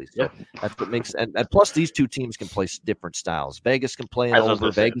 exactly. So that's what makes and plus these two teams can play different styles. Vegas can play an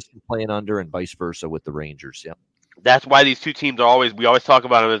over, Vegas can play an under, and vice versa with the Rangers. Yeah. That's why these two teams we always talk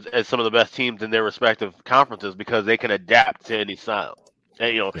about them as some of the best teams in their respective conferences because they can adapt to any style.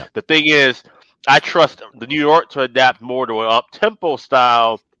 And, the thing is, I trust the New York to adapt more to an up-tempo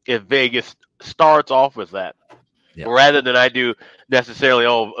style if Vegas starts off with that. rather than I do necessarily,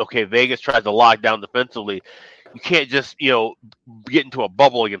 Vegas tries to lock down defensively. You can't just, get into a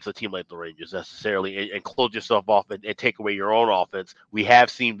bubble against a team like the Rangers necessarily and close yourself off and take away your own offense. We have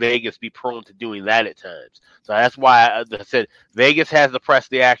seen Vegas be prone to doing that at times. So that's why I said Vegas has to press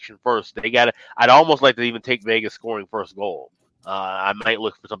the action first. I'd almost like to even take Vegas scoring first goal. I might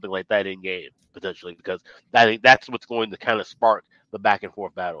look for something like that in game potentially, because I think that's what's going to kind of spark the back and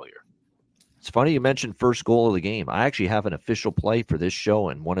forth battle here. It's funny you mentioned first goal of the game. I actually have an official play for this show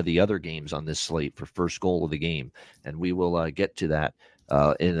and one of the other games on this slate for first goal of the game, and we will get to that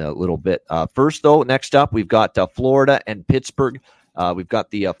in a little bit. First, though, next up, we've got Florida and Pittsburgh. We've got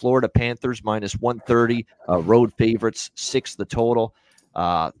the Florida Panthers minus 130, road favorites, 6 the total.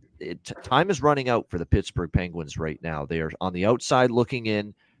 Time is running out for the Pittsburgh Penguins right now. They are on the outside looking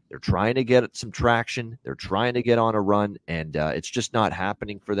in. They're trying to get some traction. They're trying to get on a run, and it's just not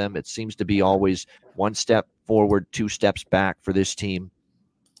happening for them. It seems to be always one step forward, 2 steps back for this team.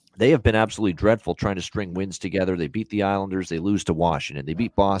 They have been absolutely dreadful trying to string wins together. They beat the Islanders. They lose to Washington. They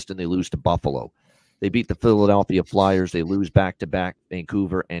beat Boston. They lose to Buffalo. They beat the Philadelphia Flyers. They lose back-to-back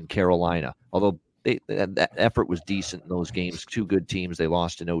Vancouver and Carolina, although that effort was decent in those games. 2 good teams. They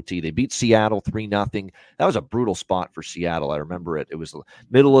lost in OT. They beat Seattle 3-0. That was a brutal spot for Seattle. I remember it. It was the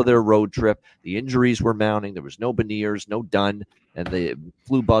middle of their road trip. The injuries were mounting. There was no Beniers, no Dunn, and the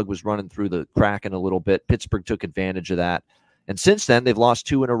flu bug was running through the Kraken a little bit. Pittsburgh took advantage of that. And since then, they've lost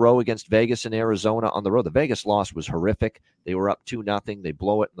 2 in a row against Vegas and Arizona on the road. The Vegas loss was horrific. They were up 2-0. They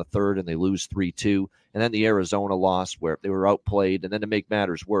blow it in the third, and they lose 3-2. And then the Arizona loss where they were outplayed. And then to make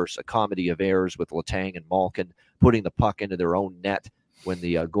matters worse, a comedy of errors with Letang and Malkin putting the puck into their own net when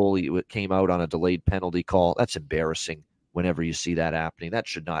the goalie came out on a delayed penalty call. That's embarrassing whenever you see that happening. That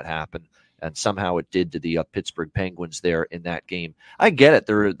should not happen. And somehow it did to the Pittsburgh Penguins there in that game. I get it.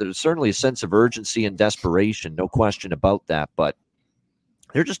 There's certainly a sense of urgency and desperation, no question about that. But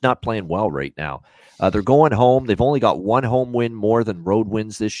they're just not playing well right now. They're going home. They've only got 1 home win more than road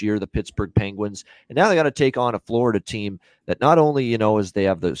wins this year, the Pittsburgh Penguins. And now they got to take on a Florida team that not only, as they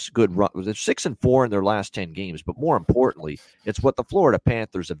have this good run, they're 6-4 in their last 10 games, but more importantly, it's what the Florida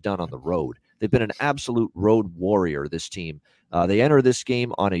Panthers have done on the road. They've been an absolute road warrior, this team. They enter this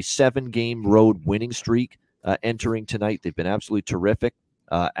game on a 7-game road winning streak entering tonight. They've been absolutely terrific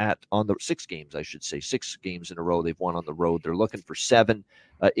on the 6 games, I should say. 6 games in a row they've won on the road. They're looking for 7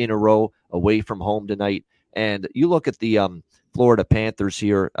 in a row away from home tonight. And you look at the Florida Panthers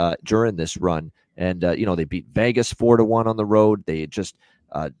here during this run, and they beat Vegas 4-1 on the road. They just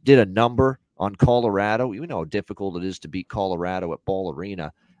did a number on Colorado. You know how difficult it is to beat Colorado at Ball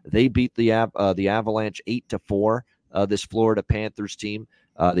Arena. They beat the Avalanche 8-4. This Florida Panthers team.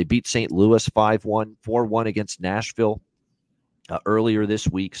 They beat St. Louis 5-1, 4-1 against Nashville earlier this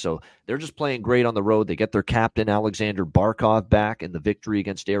week. So they're just playing great on the road. They get their captain, Alexander Barkov, back in the victory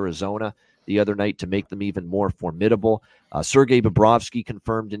against Arizona the other night to make them even more formidable. Sergei Bobrovsky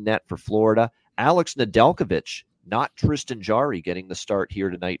confirmed in net for Florida. Alex Nedeljkovic, not Tristan Jarry, getting the start here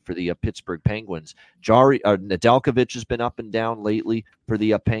tonight for the Pittsburgh Penguins. Nedeljkovic has been up and down lately for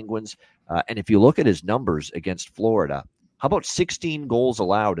the Penguins. And if you look at his numbers against Florida, how about 16 goals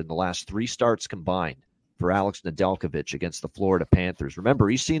allowed in the last 3 starts combined for Alex Nedeljkovic against the Florida Panthers? Remember,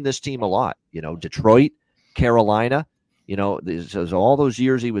 he's seen this team a lot. Detroit, Carolina, all those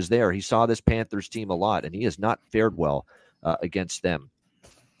years he was there, he saw this Panthers team a lot, and he has not fared well against them.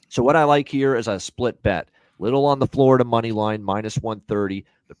 So what I like here is a split bet. Little on the Florida money line, minus 130,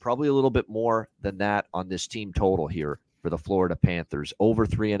 but probably a little bit more than that on this team total here for the Florida Panthers. Over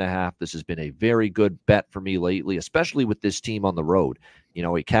 3.5. This has been a very good bet for me lately, especially with this team on the road.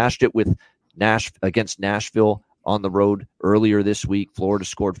 He cashed it with against Nashville on the road earlier this week. Florida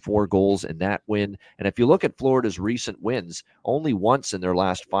scored 4 goals in that win. And if you look at Florida's recent wins, only once in their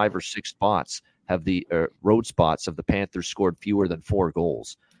last 5 or 6 spots have the road spots of the Panthers scored fewer than 4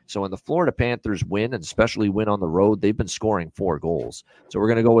 goals. So when the Florida Panthers win, and especially win on the road, they've been scoring 4 goals. So we're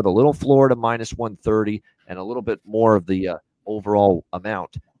going to go with a little Florida minus 130 and a little bit more of the overall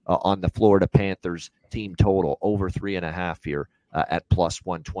amount on the Florida Panthers team total, over 3.5 here at plus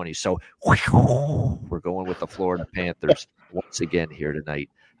 120. So we're going with the Florida Panthers once again here tonight.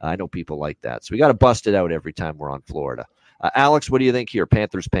 I know people like that. So we got to bust it out every time we're on Florida. Alex, what do you think here?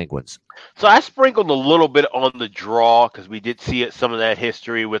 Panthers, Penguins. So I sprinkled a little bit on the draw because we did see some of that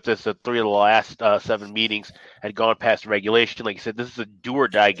history with this. 3 of the last 7 meetings had gone past regulation. Like I said, this is a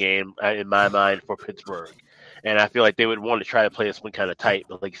do-or-die game in my mind for Pittsburgh. And I feel like they would want to try to play this one kind of tight.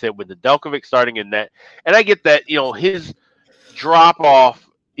 But like I said, with the Nedeljkovic starting in net, and I get that, his drop-off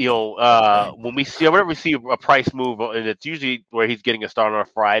when we see whenever we see a price move, and it's usually where he's getting a start on a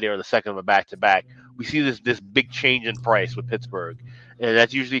Friday or the second of a back-to-back, we see this big change in price with Pittsburgh, and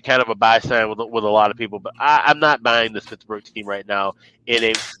that's usually kind of a buy sign with a lot of people. But I'm not buying this Pittsburgh team right now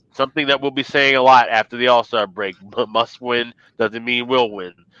in something that we'll be saying a lot after the All-Star break. Must win doesn't mean will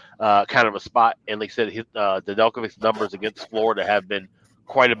win. Kind of a spot, and like I said, Nedeljkovic's numbers against Florida have been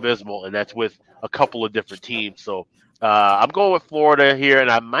quite abysmal, and that's with a couple of different teams. So I'm going with Florida here,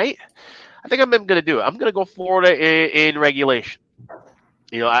 and I think I'm going to do it. I'm going to go Florida in regulation.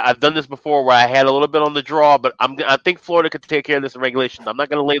 I've done this before where I had a little bit on the draw, but I think Florida could take care of this in regulation. I'm not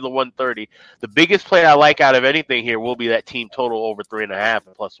going to lay the 130. The biggest play I like out of anything here will be that team total over 3.5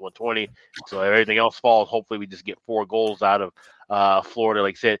 and plus 120. So everything else falls. Hopefully we just get 4 goals out of Florida.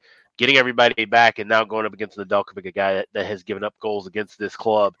 Like I said, getting everybody back and now going up against Nedeljkovic, a guy that has given up goals against this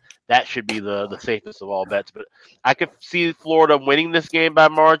club. That should be the safest of all bets. But I could see Florida winning this game by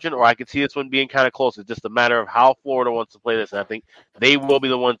margin, or I could see this one being kind of close. It's just a matter of how Florida wants to play this. And I think they will be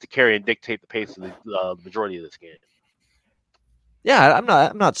the ones to carry and dictate the pace of the majority of this game. Yeah,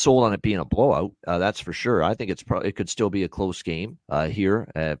 I'm not sold on it being a blowout. That's for sure. I think it could still be a close game here.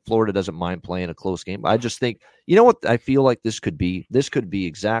 Florida doesn't mind playing a close game. I just think, you know what I feel like this could be? This could be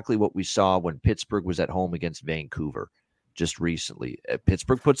exactly what we saw when Pittsburgh was at home against Vancouver just recently.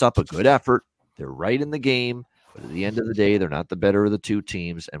 Pittsburgh puts up a good effort. They're right in the game. But at the end of the day, they're not the better of the two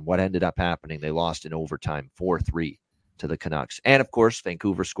teams. And what ended up happening, they lost in overtime 4-3 to the Canucks. And, of course,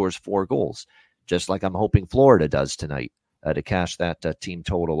 Vancouver scores 4 goals, just like I'm hoping Florida does tonight. To cash that team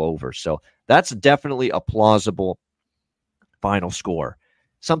total over. So that's definitely a plausible final score.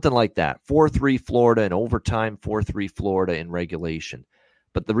 Something like that. 4-3 Florida in overtime, 4-3 Florida in regulation.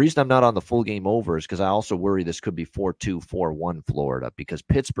 But the reason I'm not on the full game over is because I also worry this could be 4-2, 4-1 Florida, because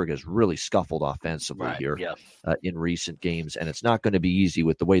Pittsburgh has really scuffled offensively in recent games, and it's not going to be easy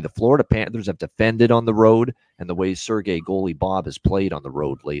with the way the Florida Panthers have defended on the road and the way Sergei Goalie Bob has played on the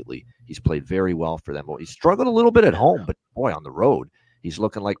road lately. He's played very well for them. He's struggled a little bit at home, but boy, on the road, he's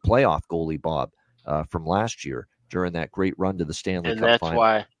looking like playoff Goalie Bob from last year during that great run to the Stanley Cup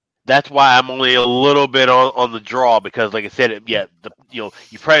final. That's why I'm only a little bit on the draw, because, like I said, you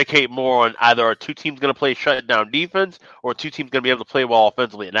predicate more on either are two teams going to play shutdown defense or two teams going to be able to play well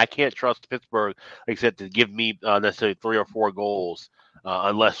offensively, and I can't trust Pittsburgh, like I said, to give me necessarily 3 or 4 goals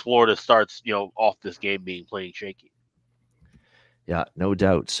unless Florida starts off this game being playing shaky. Yeah, no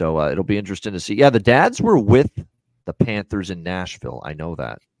doubt. So it'll be interesting to see. Yeah, the Dads were with the Panthers in Nashville. I know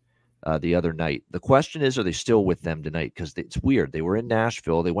that. The other night. The question is, are they still with them tonight? Because it's weird. They were in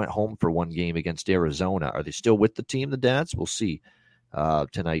Nashville. They went home for one game against Arizona. Are they still with the team, the Dads? We'll see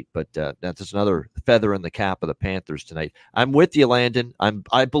tonight. But that's another feather in the cap of the Panthers tonight. I'm with you, Landon.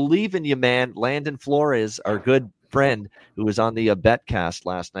 I believe in you, man. Landon Flores, our good friend who was on the BetCast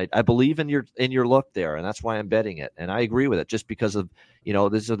last night. I believe in your look there, and that's why I'm betting it. And I agree with it, just because of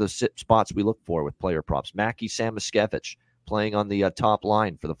these are the spots we look for with player props. Mackie Samoskevich playing on the top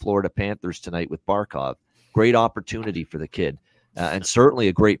line for the Florida Panthers tonight with Barkov. Great opportunity for the kid, and certainly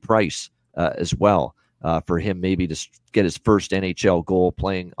a great price as well for him maybe to get his first NHL goal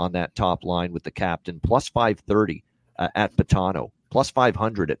playing on that top line with the captain. Plus 530 at Betano, plus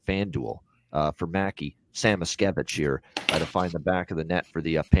 500 at FanDuel for Mackie Samoskevich here to find the back of the net for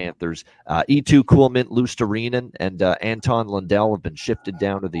the Panthers. E2 Kuhlman, Luostarinen, and Anton Lundell have been shifted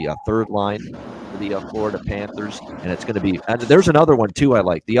down to the third line for the Florida Panthers, and it's going to be. And there's another one too I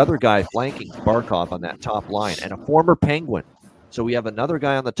like. The other guy flanking Barkov on that top line, and a former Penguin. So we have another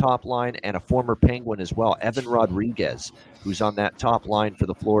guy on the top line and a former Penguin as well, Evan Rodriguez, who's on that top line for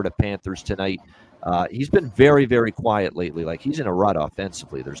the Florida Panthers tonight. He's been very, very quiet lately. Like, he's in a rut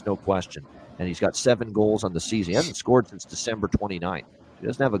offensively. There's no question. And he's got 7 goals on the season. He hasn't scored since December 29th. He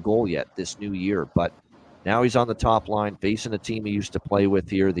doesn't have a goal yet this new year, but now he's on the top line facing a team he used to play with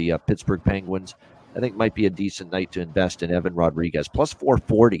here, the Pittsburgh Penguins. I think might be a decent night to invest in Evan Rodriguez. Plus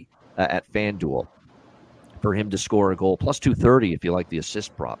 440 at FanDuel for him to score a goal. Plus 230 if you like the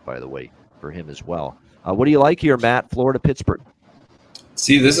assist prop, by the way, for him as well. What do you like here, Matt? Florida, Pittsburgh.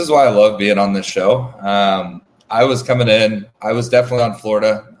 See, this is why I love being on this show. I was coming in. I was definitely on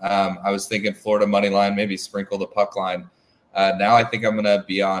Florida. I was thinking Florida money line, maybe sprinkle the puck line. Now I think I'm going to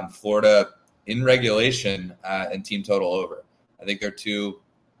be on Florida in regulation and team total over. I think they're 2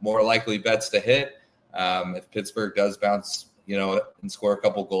 more likely bets to hit. If Pittsburgh does bounce, and score a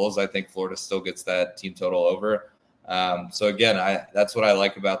couple goals, I think Florida still gets that team total over. So again, that's what I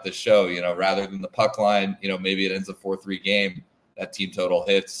like about this show. Rather than the puck line, maybe it ends a 4-3 game. That team total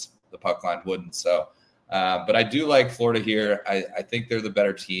hits, the puck line wouldn't. So, but I do like Florida here. I think they're the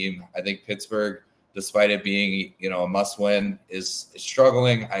better team. I think Pittsburgh despite it being, a must win, is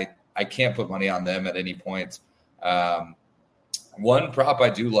struggling. I can't put money on them at any point. One prop I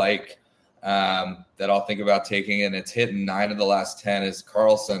do like that I'll think about taking, and it's hitting 9 of the last 10, is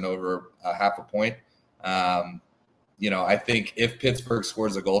Carlson over a half a point. I think if Pittsburgh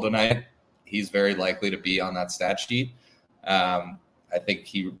scores a goal tonight, he's very likely to be on that stat sheet. I think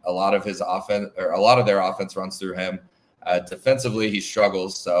a lot of their offense runs through him. Defensively, he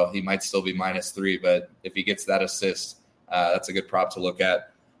struggles, so he might still be -3. But if he gets that assist, that's a good prop to look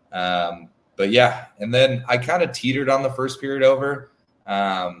at. But yeah, and then I kind of teetered on the first period over.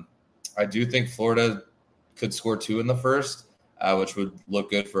 I do think Florida could score 2 in the first, which would look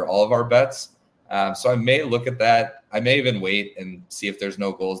good for all of our bets. So I may look at that. I may even wait and see if there's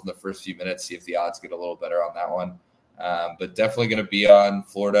no goals in the first few minutes, see if the odds get a little better on that one. But definitely going to be on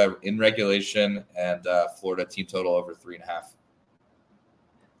Florida in regulation and Florida team total over 3.5.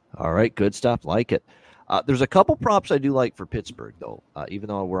 All right, good stuff. Like it. There's a couple props I do like for Pittsburgh, though. Even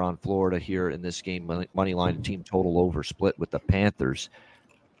though we're on Florida here in this game, money line and team total over split with the Panthers.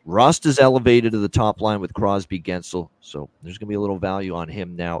 Rust is elevated to the top line with Crosby, Gensel, so there's going to be a little value on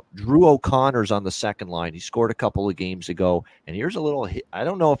him now. Drew O'Connor's on the second line. He scored a couple of games ago, and here's a little hit. I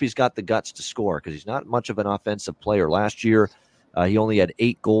don't know if he's got the guts to score because he's not much of an offensive player. Last year, he only had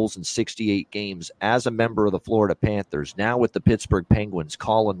 8 goals in 68 games as a member of the Florida Panthers. Now with the Pittsburgh Penguins,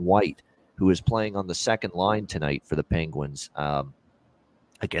 Colin White, who is playing on the second line tonight for the Penguins,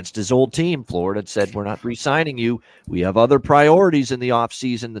 against his old team. Florida said, we're not re-signing you. We have other priorities in the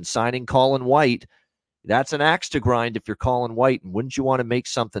offseason than signing Colin White. That's an axe to grind if you're Colin White. And wouldn't you want to make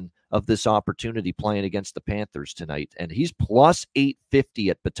something of this opportunity playing against the Panthers tonight? And he's plus 850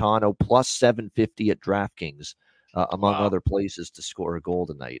 at Betano, plus 750 at DraftKings, among other places to score a goal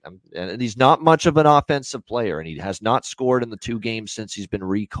tonight. And he's not much of an offensive player, and he has not scored in the 2 games since he's been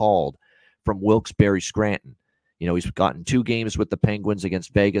recalled from Wilkes-Barre Scranton. He's gotten 2 games with the Penguins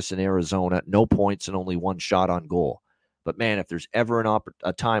against Vegas and Arizona, no points and only 1 shot on goal. But, man, if there's ever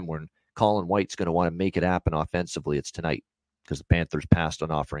a time when Colin White's going to want to make it happen offensively, it's tonight because the Panthers passed on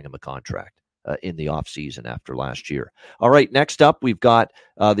offering him a contract in the offseason after last year. All right, next up, we've got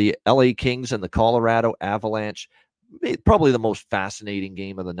the LA Kings and the Colorado Avalanche. Probably the most fascinating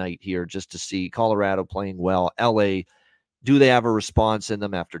game of the night here, just to see Colorado playing well. LA, do they have a response in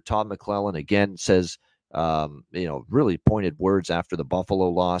them after Todd McClellan again says, really pointed words after the Buffalo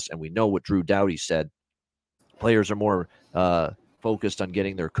loss. And we know what Drew Doughty said. Players are more focused on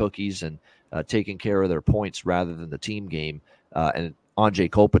getting their cookies and taking care of their points rather than the team game. And Anze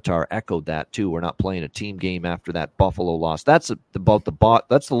Kopitar echoed that too. We're not playing a team game after that Buffalo loss. That's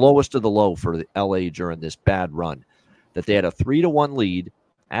that's the lowest of the low for the LA during this bad run, that they had a 3-1 lead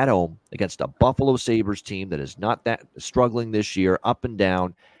at home against a Buffalo Sabres team that is not that struggling this year, up and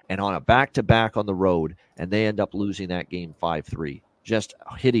down, and on a back-to-back on the road, and they end up losing that game 5-3. Just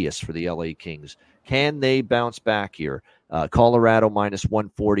hideous for the LA Kings. Can they bounce back here? Colorado minus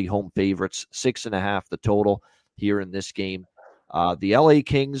 140, home favorites, 6.5 the total here in this game. The LA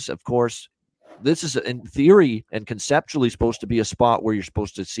Kings, of course, this is in theory and conceptually supposed to be a spot where you're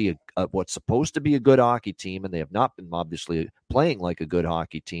supposed to see what's supposed to be a good hockey team, and they have not been obviously playing like a good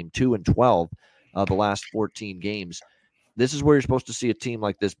hockey team. 2-12 the last 14 games. This is where you're supposed to see a team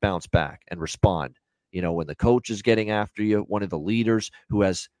like this bounce back and respond. When the coach is getting after you, one of the leaders who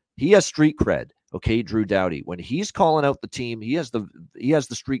has street cred. Okay, Drew Doughty. When he's calling out the team, he has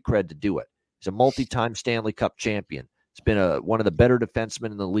the street cred to do it. He's a multi-time Stanley Cup champion. He's been one of the better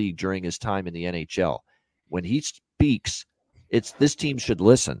defensemen in the league during his time in the NHL. When he speaks, this team should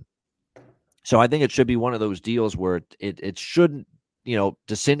listen. So I think it should be one of those deals where it shouldn't,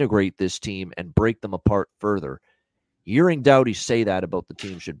 disintegrate this team and break them apart further. Hearing Doughty say that about the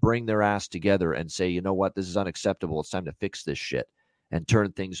team should bring their ass together and say, you know what, this is unacceptable. It's time to fix this shit and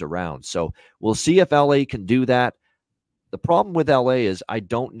turn things around. So we'll see if LA can do that. The problem with LA is I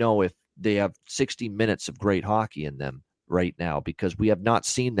don't know if they have 60 minutes of great hockey in them right now, because we have not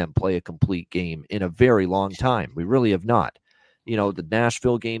seen them play a complete game in a very long time. We really have not. The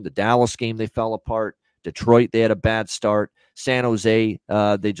Nashville game, the Dallas game, they fell apart. Detroit, they had a bad start. San Jose,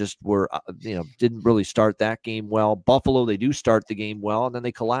 they just were, didn't really start that game well. Buffalo, they do start the game well, and then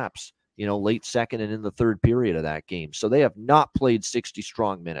they collapse, late second and in the third period of that game. So they have not played 60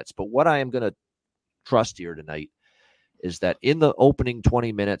 strong minutes. But what I am going to trust here tonight is that in the opening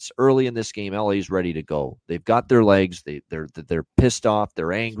 20 minutes, early in this game, LA is ready to go. They've got their legs. They're pissed off.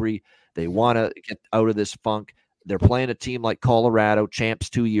 They're angry. They want to get out of this funk. They're playing a team like Colorado, champs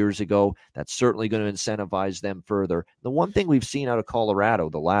 2 years ago. That's certainly going to incentivize them further. The one thing we've seen out of Colorado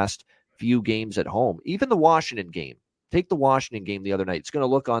the last few games at home, even the Washington game, take the Washington game the other night. It's going to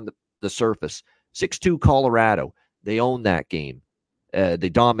look on the surface 6-2 Colorado. They owned that game. They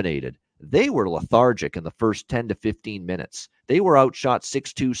dominated. They were lethargic in the first 10 to 15 minutes. They were outshot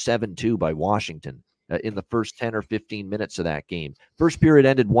 6-2, 7-2 by Washington in the first 10 or 15 minutes of that game. First period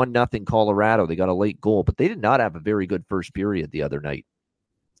ended 1-0 Colorado. They got a late goal, but they did not have a very good first period the other night.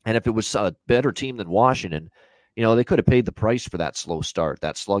 And if it was a better team than Washington, they could have paid the price for that slow start,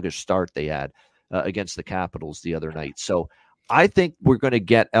 that sluggish start they had against the Capitals the other night. So I think we're going to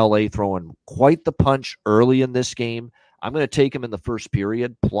get LA throwing quite the punch early in this game. I'm going to take them in the first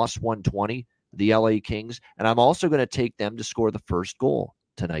period, plus 120, the LA Kings. And I'm also going to take them to score the first goal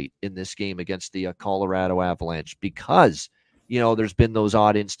tonight in this game against the Colorado Avalanche because, there's been those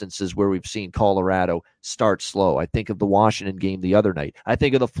odd instances where we've seen Colorado start slow. I think of the Washington game the other night. I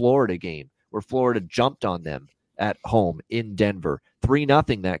think of the Florida game where Florida jumped on them at home in Denver.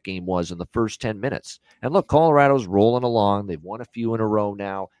 3-0 that game was in the first 10 minutes. And look, Colorado's rolling along. They've won a few in a row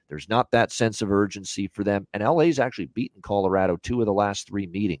now. There's not that sense of urgency for them. And LA's actually beaten Colorado 2 of the last 3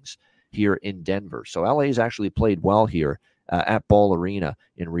 meetings here in Denver. So LA's actually played well here at Ball Arena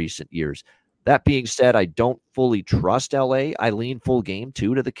in recent years. That being said, I don't fully trust LA. I lean full game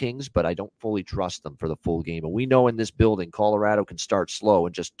too to the Kings, but I don't fully trust them for the full game. And we know in this building, Colorado can start slow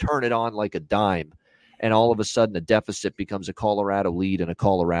and just turn it on like a dime. And all of a sudden, a deficit becomes a Colorado lead and a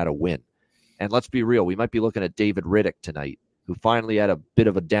Colorado win. And let's be real, we might be looking at David Rittich tonight, who finally had a bit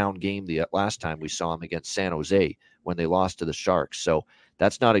of a down game the last time we saw him against San Jose when they lost to the Sharks. So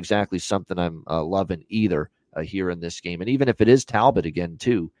that's not exactly something I'm loving either here in this game. And even if it is Talbot again,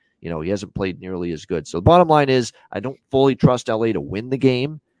 too, he hasn't played nearly as good. So the bottom line is I don't fully trust LA to win the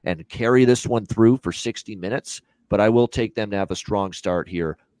game and carry this one through for 60 minutes, but I will take them to have a strong start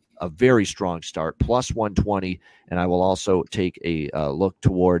here. A very strong start, plus 120, and I will also take a look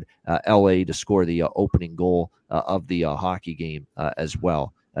toward LA to score the opening goal of the hockey game as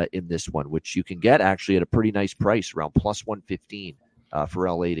well in this one, which you can get actually at a pretty nice price, around plus 115 for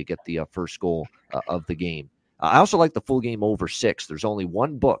LA to get the first goal of the game. I also like the full game over 6. There's only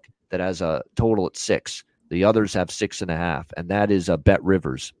one book that has a total at 6. The others have 6.5, and that is Bet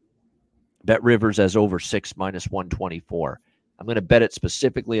Rivers. Bet Rivers has over 6 minus 124. I'm going to bet it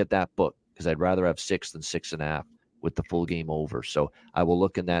specifically at that book because I'd rather have 6 than 6.5 with the full game over. So I will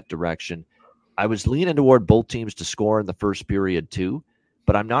look in that direction. I was leaning toward both teams to score in the first period too,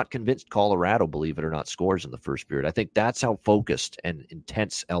 but I'm not convinced Colorado, believe it or not, scores in the first period. I think that's how focused and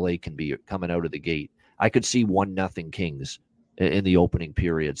intense LA can be coming out of the gate. I could see 1-0 Kings in the opening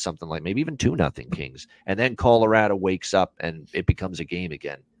period, something like maybe even 2-0 Kings. And then Colorado wakes up and it becomes a game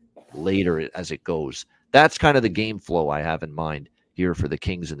again later as it goes. That's kind of the game flow I have in mind here for the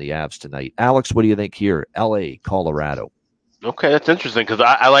Kings and the Avs tonight. Alex, what do you think here? LA, Colorado. Okay, that's interesting because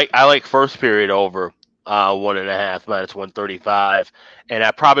I like first period over 1.5 minus 135, and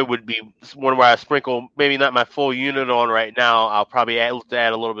I probably would be one where I sprinkle maybe not my full unit on right now. I'll probably look to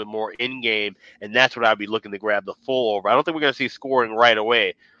add a little bit more in game, and that's what I'd be looking to grab the full over. I don't think we're going to see scoring right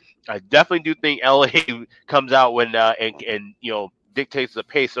away. I definitely do think LA comes out when and dictates the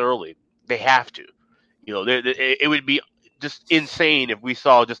pace early. They have to. It would be just insane if we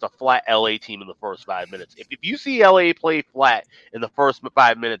saw just a flat LA team in the first 5 minutes. If you see LA play flat in the first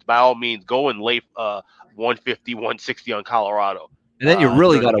 5 minutes, by all means, go and lay 150, 160 on Colorado. And then you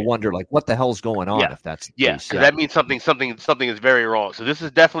really got to wonder, what the hell's going on if that's the case. Yeah, that means something is very wrong. So this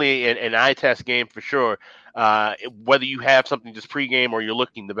is definitely an eye test game for sure. Whether you have something just pregame or you're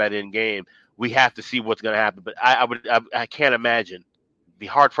looking to bet in game, we have to see what's going to happen. But I can't imagine. Be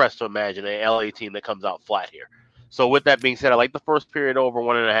hard pressed to imagine an LA team that comes out flat here. So with that being said, I like the first period over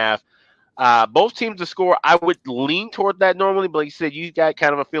 1.5. Both teams to score, I would lean toward that normally, but like you said, you got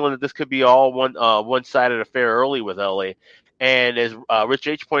kind of a feeling that this could be all one-sided affair early with LA. And as Rich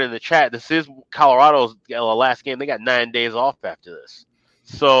H pointed in the chat, this is Colorado's last game. They got 9 days off after this.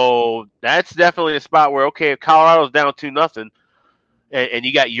 So that's definitely a spot where, okay, if Colorado's down 2-0, and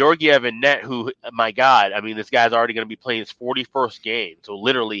you got Georgiev and net, who, my God, I mean, this guy's already going to be playing his 41st game. So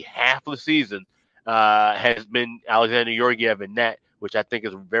literally half of the season has been Alexander Georgiev and net, which I think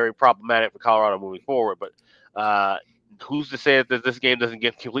is very problematic for Colorado moving forward. But who's to say that this game doesn't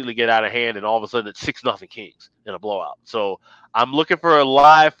completely get out of hand and all of a sudden it's 6-0 Kings in a blowout? So I'm looking for a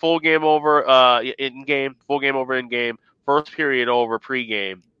live full game over full game over in game, first period over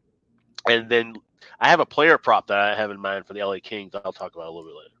pregame, and then I have a player prop that I have in mind for the LA Kings I'll talk about a little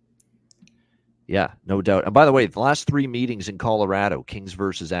bit later. Yeah, no doubt. And by the way, the last 3 meetings in Colorado, Kings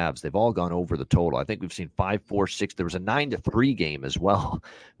versus Avs, they've all gone over the total. I think we've seen 5-4-6. There was a 9-3 game as well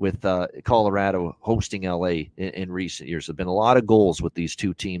with Colorado hosting LA in recent years. There have been a lot of goals with these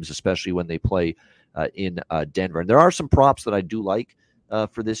two teams, especially when they play in Denver. And there are some props that I do like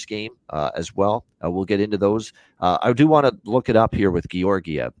for this game as well. We'll get into those. I do want to look it up here with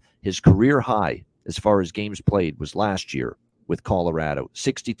Georgiev. His career high as far as games played was last year with Colorado.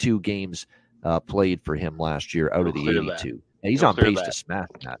 62 games played for him last year out of the 82. And he's on pace to smash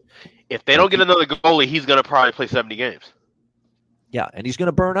that. If they don't get another goalie, he's going to probably play 70 games. Yeah, and he's going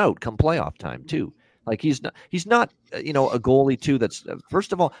to burn out come playoff time too. Like he's not a goalie too. That's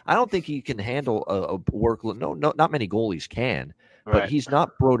first of all, I don't think he can handle a workload. No, not many goalies can, but he's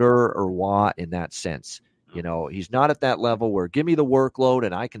not Brodeur or Waugh in that sense. He's not at that level where give me the workload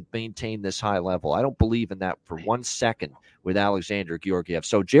and I can maintain this high level. I don't believe in that for 1 second with Alexander Georgiev.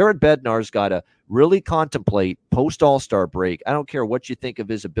 So Jared Bednar's got to really contemplate post All-Star break. I don't care what you think of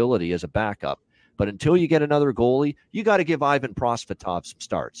his ability as a backup. But until you get another goalie, you got to give Ivan Prosvetov some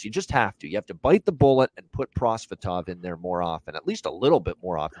starts. You just have to. You have to bite the bullet and put Prosvetov in there more often, at least a little bit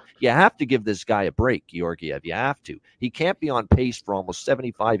more often. You have to give this guy a break, Georgiev. You have to. He can't be on pace for almost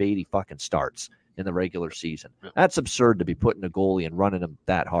 75, 80 fucking starts in the regular season. That's absurd to be putting a goalie and running him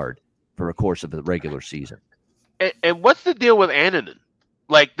that hard for a course of the regular season. And what's the deal with Annunen?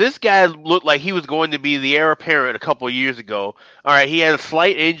 Like, this guy looked like he was going to be the heir apparent a couple of years ago. All right, he had a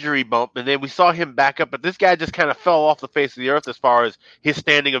slight injury bump, and then we saw him back up, but this guy just kind of fell off the face of the earth as far as his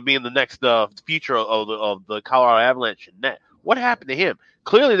standing of being the next future of the Colorado Avalanche net. What happened to him?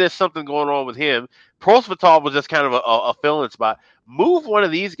 Clearly, there's something going on with him. Prosvetov was just kind of a fill-in spot. Move one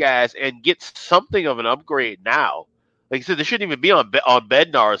of these guys and get something of an upgrade now. Like I said, this shouldn't even be on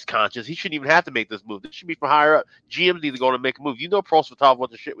Bednar's conscience. He shouldn't even have to make this move. This should be from higher up. GM's either going to make a move. Prosvetov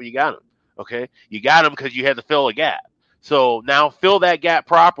wasn't shit when you got him. Okay? You got him because you had to fill a gap. So now fill that gap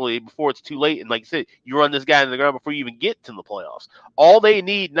properly before it's too late. And like I said, you run this guy in the ground before you even get to the playoffs. All they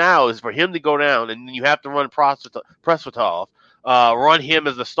need now is for him to go down, and then you have to run Prosvetov, run him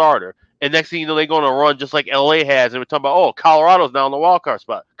as the starter. And next thing you know, they're going to run just like LA has. And we're talking about, Colorado's now in the wild card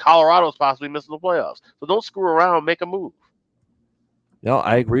spot. Colorado's possibly missing the playoffs. So don't screw around and make a move. No,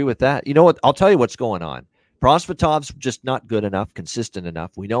 I agree with that. You know what? I'll tell you what's going on. Prosvetov's just not good enough, consistent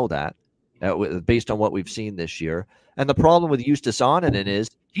enough. We know that based on what we've seen this year. And the problem with Justus Annunen is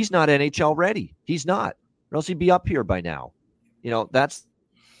he's not NHL ready. He's not. Or else he'd be up here by now. That's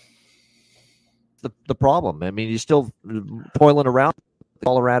the problem. I mean, he's still toiling around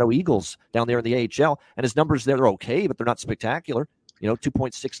Colorado Eagles down there in the AHL, and his numbers there are okay, but they're not spectacular.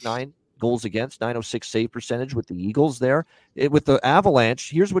 2.69 goals against, 906 save percentage with the Eagles there. With the Avalanche,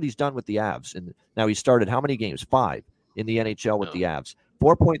 here's what he's done with the Avs. And now he started how many games? 5 in the NHL with the Avs.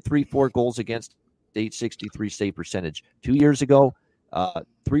 4.34 goals against, 863 save percentage. 2 years ago,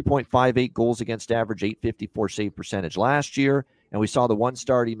 3.58 goals against average, 854 save percentage last year. And we saw the one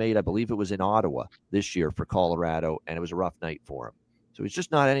start he made, I believe it was in Ottawa this year for Colorado, and it was a rough night for him. So he's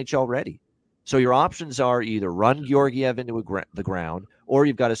just not NHL ready. So your options are either run Georgiev into the ground, or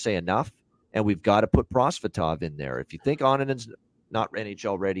you've got to say enough, and we've got to put Prosvetov in there. If you think Annunen's not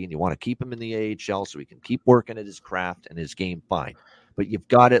NHL ready and you want to keep him in the AHL so he can keep working at his craft and his game, fine. But you've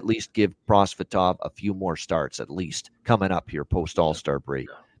got to at least give Prosvetov a few more starts, at least, coming up here post All-Star break,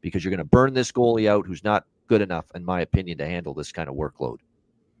 because you're going to burn this goalie out who's not good enough, in my opinion, to handle this kind of workload.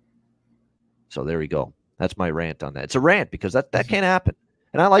 So there we go. That's my rant on that. It's a rant because that can't happen.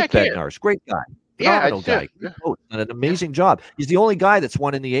 And I like Bednar. Great guy. Phenomenal guy. Done an amazing job. He's the only guy that's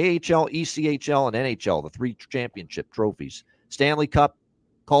won in the AHL, ECHL, and NHL, the 3 championship trophies. Stanley Cup,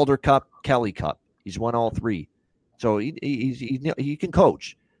 Calder Cup, Kelly Cup. He's won all 3. So he can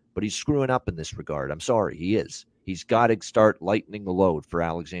coach, but he's screwing up in this regard. I'm sorry, he is. He's got to start lightening the load for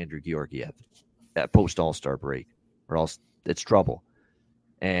Alexander Georgiev at post All-Star break, or else it's trouble.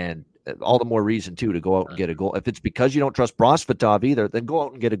 And all the more reason, too, to go out and get a goal. If it's because you don't trust Prosvetov either, then go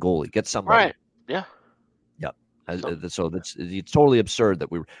out and get a goalie. Get somebody. Right. Yeah. Yep. So it's totally absurd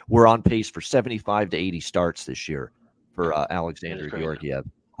that we're on pace for 75 to 80 starts this year for Alexander Georgiev.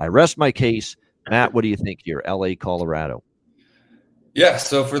 I rest my case. Matt, what do you think here? LA, Colorado. Yeah,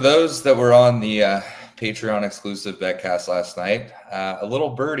 so for those that were on the Patreon exclusive betcast last night, a little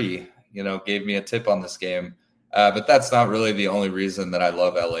birdie, gave me a tip on this game. But that's not really the only reason that I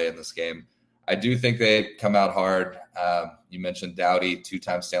love LA in this game. I do think they come out hard. You mentioned Doughty,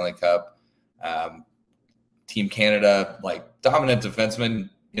 2-time Stanley Cup. Team Canada, dominant defenseman.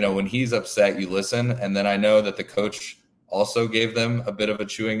 When he's upset, you listen. And then I know that the coach also gave them a bit of a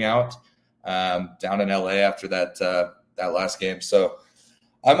chewing out down in LA after that last game. So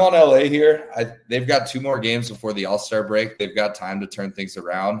I'm on LA here. They've got 2 more games before the All-Star break. They've got time to turn things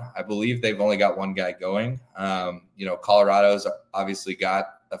around. I believe they've only got 1 guy going. Colorado's obviously got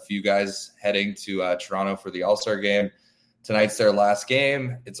a few guys heading to Toronto for the All-Star game. Tonight's their last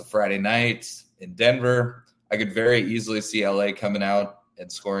game. It's a Friday night in Denver. I could very easily see LA coming out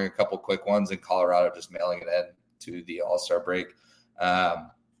and scoring a couple quick ones, and Colorado just mailing it in to the All-Star break.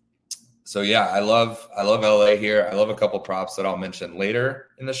 So yeah, I love LA here. I love a couple props that I'll mention later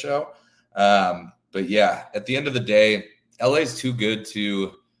in the show. But yeah, at the end of the day, LA is too good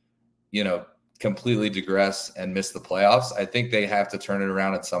to, completely digress and miss the playoffs. I think they have to turn it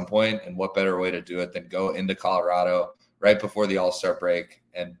around at some point, and what better way to do it than go into Colorado right before the All-Star break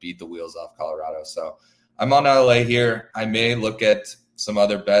and beat the wheels off Colorado. So I'm on LA here. I may look at some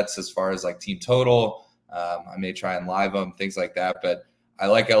other bets as far as like team total. I may try and live them, things like that. But I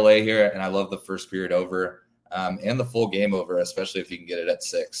like LA here, and I love the first period over and the full game over, especially if you can get it at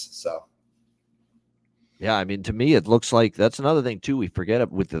 6. So. Yeah, I mean, to me, it looks like that's another thing, too. We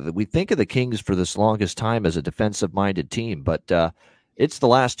forget we think of the Kings for this longest time as a defensive-minded team, but it's the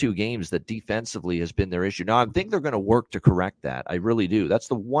last 2 games that defensively has been their issue. Now, I think they're going to work to correct that. I really do. That's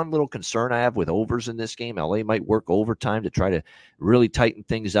the one little concern I have with overs in this game. LA might work overtime to try to really tighten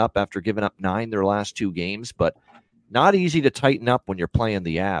things up after giving up 9 their last 2 games, but not easy to tighten up when you're playing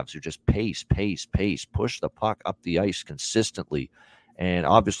the Avs, who just pace, push the puck up the ice consistently. And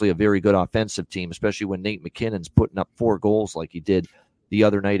obviously a very good offensive team, especially when Nate McKinnon's putting up 4 goals like he did the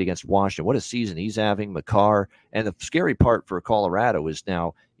other night against Washington. What a season he's having, Makar. And the scary part for Colorado is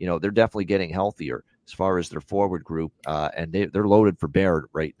now, they're definitely getting healthier as far as their forward group, and they're loaded for bear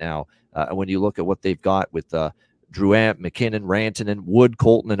right now. When you look at what they've got with Drouin, McKinnon, Rantanen, Wood,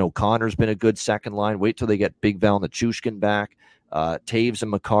 Colton, and O'Connor's been a good second line. Wait till they get Big Val Nichushkin back. Taves and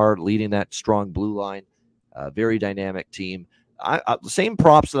Makar leading that strong blue line. Very dynamic team. Same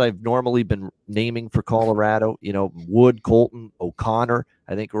props that I've normally been naming for Colorado, Wood, Colton, O'Connor,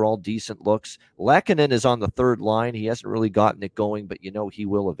 I think are all decent looks. Lehkonen is on the third line. He hasn't really gotten it going, but he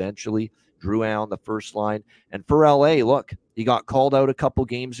will eventually. Drouin on the first line. And for LA, look, he got called out a couple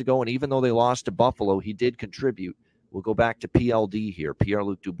games ago, and even though they lost to Buffalo, he did contribute. We'll go back to PLD here,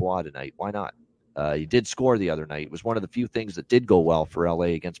 Pierre-Luc Dubois tonight. Why not? He did score the other night. It was one of the few things that did go well for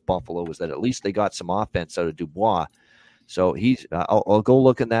LA against Buffalo, was that at least they got some offense out of Dubois. So I'll go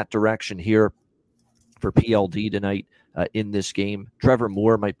look in that direction here for PLD tonight in this game. Trevor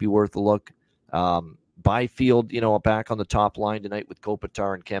Moore might be worth a look. Byfield, back on the top line tonight with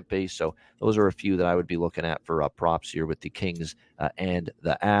Kopitar and Kempe. So those are a few that I would be looking at for props here with the Kings and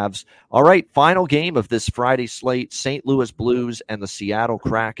the Avs. All right, final game of this Friday slate, St. Louis Blues and the Seattle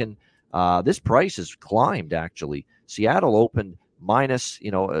Kraken. This price has climbed, actually. Seattle opened minus,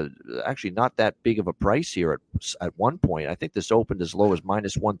 actually not that big of a price here at one point. I think this opened as low as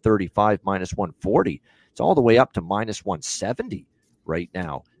minus 135, minus 140. It's all the way up to minus 170 right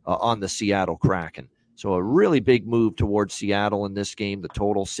now on the Seattle Kraken. So a really big move towards Seattle in this game. The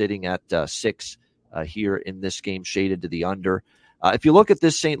total sitting at 6 here in this game, shaded to the under. If you look at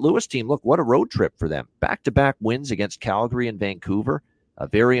this St. Louis team, look, what a road trip for them. Back-to-back wins against Calgary and Vancouver.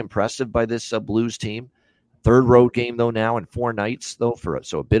 Very impressive by this Blues team. Third road game, though, now in 4 nights, though,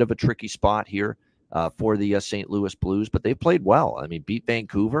 so a bit of a tricky spot here for the St. Louis Blues, but they've played well. I mean, beat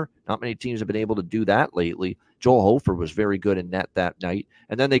Vancouver. Not many teams have been able to do that lately. Joel Hofer was very good in net that night.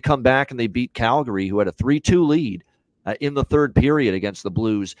 And then they come back and they beat Calgary, who had a 3-2 lead in the third period against the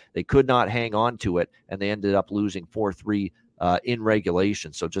Blues. They could not hang on to it, and they ended up losing 4-3 in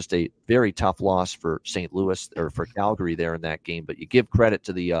regulation. So just a very tough loss for St. Louis, or for Calgary there in that game. But you give credit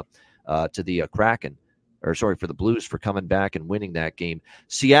to the Kraken. For the Blues for coming back and winning that game.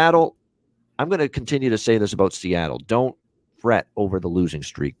 Seattle, I'm going to continue to say this about Seattle. Don't fret over the losing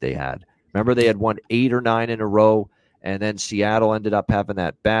streak they had. Remember, they had won 8 or 9 in a row, and then Seattle ended up having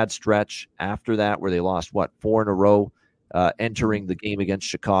that bad stretch after that where they lost, 4 in a row entering the game against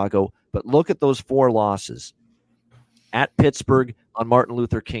Chicago. But look at those 4 losses. At Pittsburgh on Martin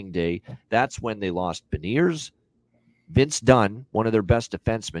Luther King Day, that's when they lost Beniers, Vince Dunn, one of their best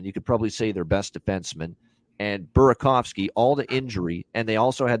defensemen. You could probably say their best defenseman. And Burakovsky, all the injury, and they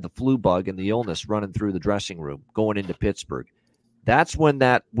also had the flu bug and the illness running through the dressing room going into Pittsburgh. That's when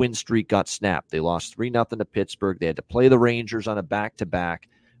that win streak got snapped. They lost 3-0 to Pittsburgh. They had to play the Rangers on a back-to-back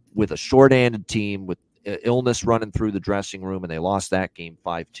with a short-handed team with illness running through the dressing room, and they lost that game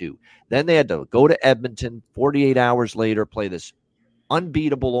 5-2. Then they had to go to Edmonton 48 hours later, play this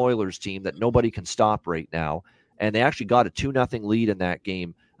unbeatable Oilers team that nobody can stop right now, and they actually got a 2-0 lead in that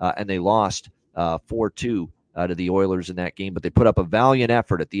game, and they lost 4-2 to the Oilers in that game, but they put up a valiant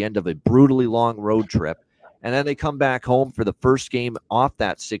effort at the end of a brutally long road trip. And then they come back home for the first game off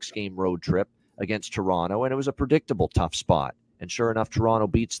that 6-game road trip against Toronto, and it was a predictable tough spot. And sure enough, Toronto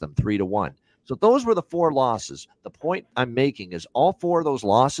beats them 3-1. So those were the 4 losses. The point I'm making is all 4 of those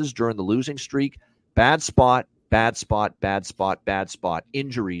losses during the losing streak, bad spot, Bad spot, bad spot, bad spot.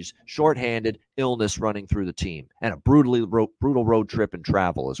 Injuries, shorthanded, illness running through the team, and a brutal road trip and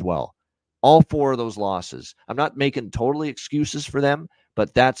travel as well. All 4 of those losses. I'm not making totally excuses for them,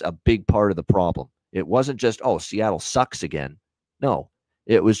 but that's a big part of the problem. It wasn't just, Seattle sucks again. No,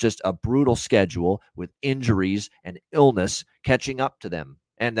 it was just a brutal schedule with injuries and illness catching up to them,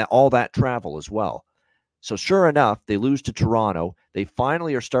 and all that travel as well. So sure enough, they lose to Toronto. They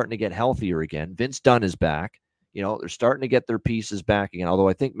finally are starting to get healthier again. Vince Dunn is back. They're starting to get their pieces back again, although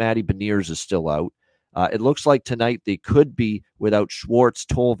I think Matty Beniers is still out. It looks like tonight they could be without Schwartz,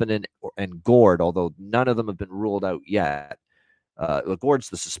 Tolvanen, and Gord, although none of them have been ruled out yet. Gord's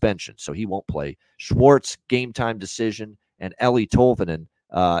the suspension, so he won't play. Schwartz, game-time decision, and Ellie Tolvanen,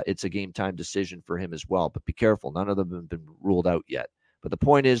 it's a game-time decision for him as well. But be careful, none of them have been ruled out yet. But the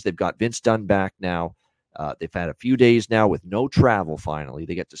point is they've got Vince Dunn back now. They've had a few days now with no travel finally.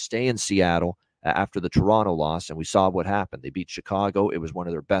 They get to stay in Seattle after the Toronto loss, and we saw what happened. They beat Chicago. It was one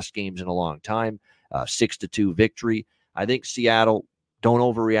of their best games in a long time, 6-2 victory. I think Seattle, don't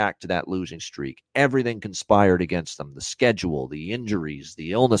overreact to that losing streak. Everything conspired against them. The schedule, the injuries,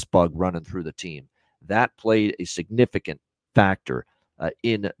 the illness bug running through the team. That played a significant factor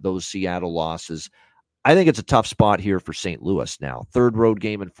in those Seattle losses. I think it's a tough spot here for St. Louis now. 3rd road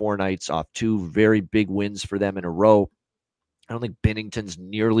game in 4 nights off 2 very big wins for them in a row. I don't think Binnington's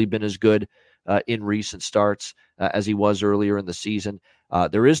nearly been as good in recent starts as he was earlier in the season.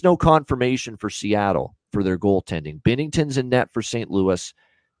 There is no confirmation for Seattle for their goaltending. Binnington's in net for St. Louis.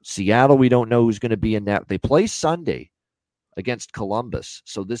 Seattle, we don't know who's going to be in net. They play Sunday against Columbus,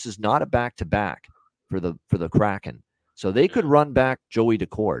 so this is not a back-to-back for the Kraken. So they could run back Joey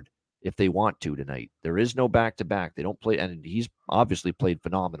Decord if they want to tonight. There is no back-to-back. They don't play, and he's obviously played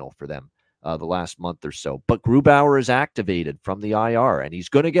phenomenal for them the last month or so. But Grubauer is activated from the IR, and he's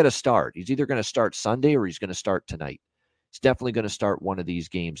going to get a start. He's either going to start Sunday or he's going to start tonight. He's definitely going to start one of these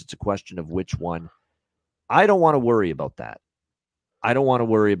games. It's a question of which one. I don't want to worry about that. I don't want to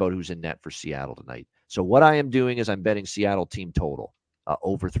worry about who's in net for Seattle tonight. So what I am doing is I'm betting Seattle team total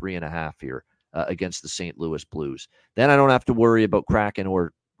over 3.5 here against the St. Louis Blues. Then I don't have to worry about Kraken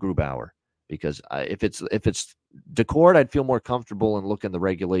or Grubauer, because if it's Decord, I'd feel more comfortable in looking the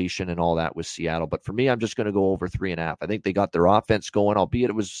regulation and all that with Seattle. But for me, I'm just going to go over 3.5. I think they got their offense going, albeit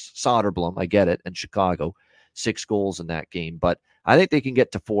it was Soderblom. I get it. And Chicago, 6 goals in that game. But I think they can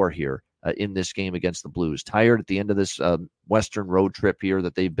get to 4 here in this game against the Blues. Tired at the end of this Western road trip here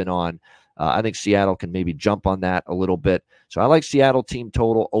that they've been on. I think Seattle can maybe jump on that a little bit. So I like Seattle team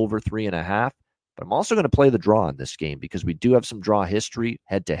total over 3.5. But I'm also going to play the draw in this game because we do have some draw history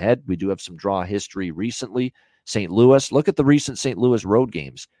head-to-head. We do have some draw history recently. St. Louis, look at the recent St. Louis road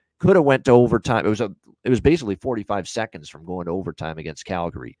games. Could have went to overtime. It was basically 45 seconds from going to overtime against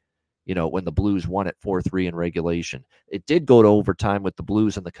Calgary, when the Blues won at 4-3 in regulation. It did go to overtime with the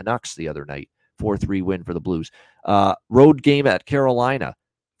Blues and the Canucks the other night. 4-3 win for the Blues. Road game at Carolina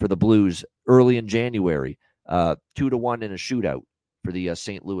for the Blues early in January. 2-1 in a shootout for the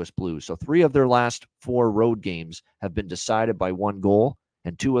St. Louis Blues. So 3 of their last 4 road games have been decided by 1 goal,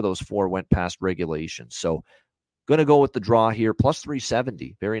 and 2 of those 4 went past regulation. So going to go with the draw here, plus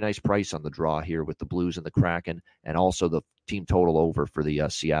 370. Very nice price on the draw here with the Blues and the Kraken, and also the team total over for the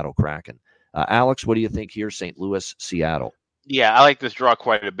Seattle Kraken. Alex, what do you think here, St. Louis, Seattle? Yeah, I like this draw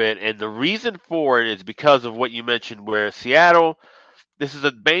quite a bit, and the reason for it is because of what you mentioned, where Seattle, this is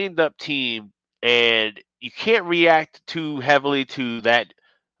a banged-up team, and you can't react too heavily to that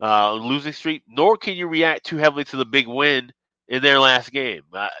losing streak, nor can you react too heavily to the big win in their last game.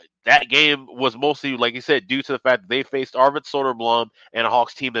 That game was mostly, like you said, due to the fact that they faced Arvid Soderblom and a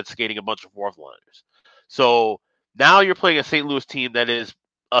Hawks team that's skating a bunch of fourth-liners. So now you're playing a St. Louis team that is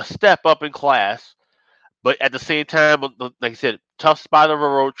a step up in class, but at the same time, like I said, tough spot of a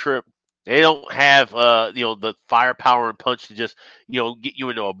road trip. They don't have, the firepower and punch to just, get you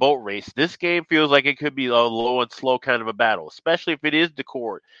into a boat race. This game feels like it could be a low and slow kind of a battle, especially if it is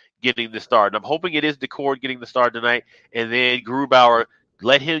Decord getting the start. And I'm hoping it is Decord getting the start tonight, and then Grubauer,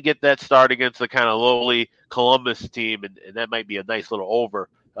 let him get that start against the kind of lowly Columbus team, and that might be a nice little over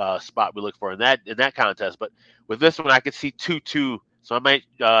spot we look for in that contest. But with this one, I could see 2-2, so I might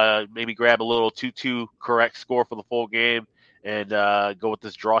maybe grab a little 2-2 correct score for the full game, and go with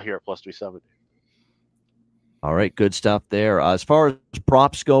this draw here at plus 370. All right, good stuff there. As far as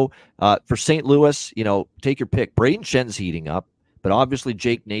props go, for St. Louis, take your pick. Braden Schen's heating up, but obviously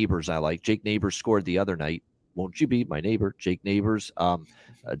Jake Neighbors I like. Jake Neighbors scored the other night. Won't you be my neighbor, Jake Neighbors?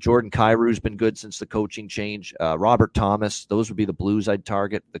 Jordan Kyrou's been good since the coaching change. Robert Thomas, those would be the Blues I'd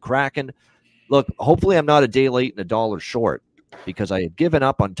target. The Kraken, look, hopefully I'm not a day late and $1 short, because I had given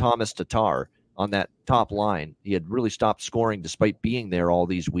up on Thomas Tatar on that top line. He had really stopped scoring despite being there all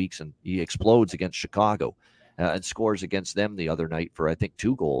these weeks, and he explodes against Chicago and scores against them the other night for, I think,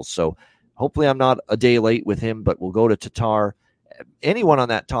 2 goals. So hopefully I'm not a day late with him, but we'll go to Tatar. Anyone on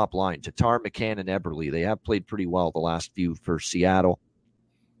that top line, Tatar, McCann, and Eberle, they have played pretty well the last few for Seattle.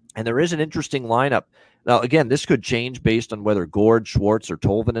 And there is an interesting lineup. Now, again, this could change based on whether Gord, Schwartz, or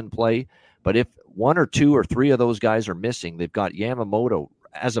Tolvanen play. But if 1 or 2 or 3 of those guys are missing, they've got Yamamoto,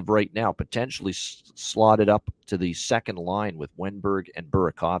 as of right now, potentially slotted up to the second line with Wenberg and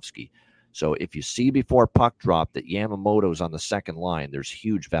Burakovsky. So if you see before puck drop that Yamamoto's on the second line, there's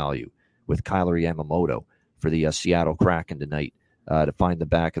huge value with Kyler Yamamoto for the Seattle Kraken tonight to find the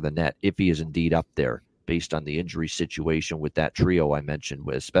back of the net, if he is indeed up there, based on the injury situation with that trio I mentioned,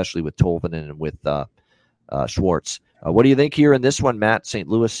 especially with Tolvanen and with Schwartz. What do you think here in this one, Matt? St.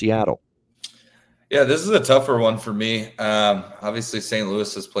 Louis, Seattle. Yeah, this is a tougher one for me. Obviously, St.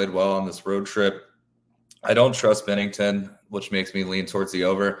 Louis has played well on this road trip. I don't trust Bennington, which makes me lean towards the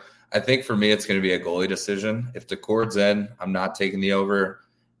over. I think for me, it's going to be a goalie decision. If DeCord's in, I'm not taking the over.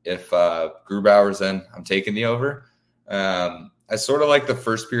 If Grubauer's in, I'm taking the over. I sort of like the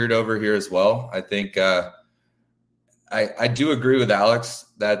first period over here as well. I think I do agree with Alex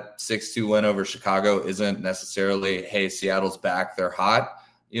that 6-2 win over Chicago isn't necessarily, hey, Seattle's back, they're hot.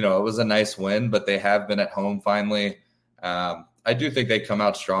 It was a nice win, but they have been at home finally. I do think they come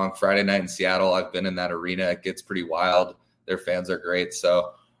out strong Friday night in Seattle. I've been in that arena. It gets pretty wild. Their fans are great.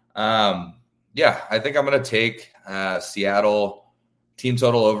 So, I think I'm going to take Seattle team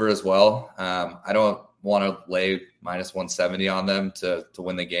total over as well. I don't want to lay minus 170 on them to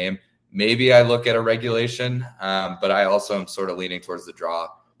win the game. Maybe I look at a regulation, but I also am sort of leaning towards the draw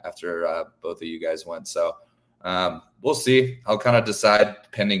after both of you guys went. So, we'll see. I'll kind of decide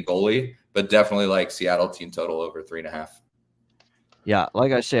pending goalie, but definitely like Seattle team total over 3.5. Yeah,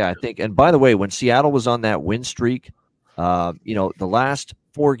 like I say, I think, and by the way, when Seattle was on that win streak, the last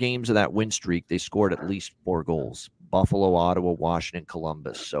 4 games of that win streak, they scored at least 4 goals. Buffalo, Ottawa, Washington,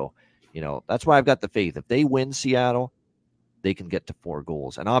 Columbus. So, that's why I've got the faith. If they win Seattle, they can get to 4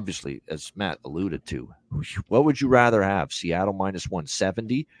 goals. And obviously, as Matt alluded to, what would you rather have? Seattle minus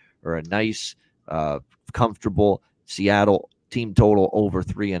 170 or a nice, comfortable Seattle team total over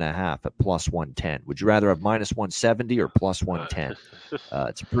 3.5 at plus 110? Would you rather have minus 170 or plus 110?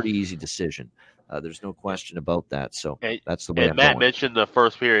 It's a pretty easy decision. There's no question about that. So that's the way I'm Matt going. mentioned the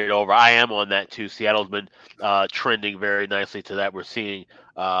first period over. I am on that too. Seattle's been trending very nicely to that. We're seeing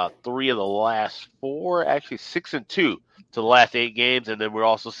 3 of the last 4, actually 6-2 to the last 8 games. And then we're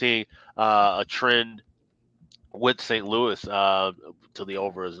also seeing a trend with St. Louis to the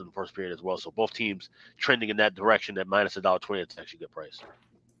overs in the first period as well. So both teams trending in that direction at minus $1.20. It's actually a good price.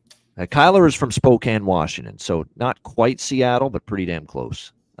 Kyler is from Spokane, Washington. So not quite Seattle, but pretty damn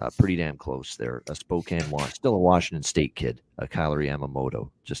close. There. Spokane, still a Washington State kid, Kyler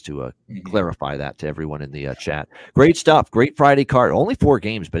Yamamoto, just to clarify that to everyone in the chat. Great stuff. Great Friday card. Only 4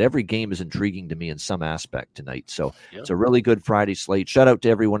 games, but every game is intriguing to me in some aspect tonight. So It's a really good Friday slate. Shout out to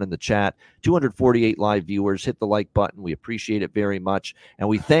everyone in the chat. 248 live viewers. Hit the like button. We appreciate it very much. And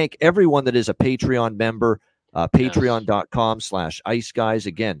we thank everyone that is a Patreon member. Patreon.com/IceGuys.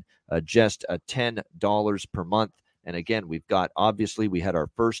 Again, just $10 per month. And again, we had our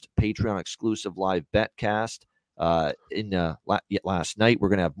first Patreon exclusive live betcast last night. We're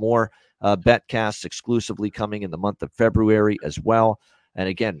going to have more betcasts exclusively coming in the month of February as well. And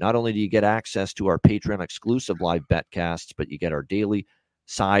again, not only do you get access to our Patreon exclusive live betcasts, but you get our daily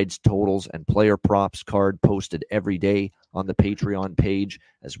sides, totals, and player props card posted every day on the Patreon page,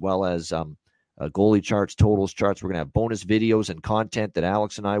 as well as goalie charts, totals charts. We're going to have bonus videos and content that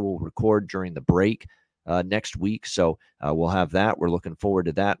Alex and I will record during the break next week. So we'll have that. We're looking forward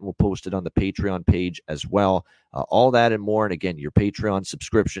to that, and we'll post it on the Patreon page as well. All that and more. And again, your Patreon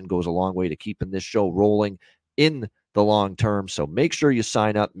subscription goes a long way to keeping this show rolling in the long term. So make sure you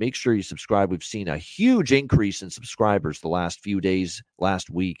sign up. Make sure you subscribe. We've seen a huge increase in subscribers the last few days, last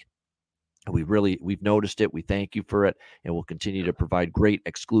week. We've noticed it. We thank you for it, and we'll continue to provide great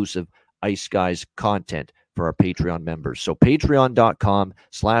exclusive Ice Guys content for our Patreon members. So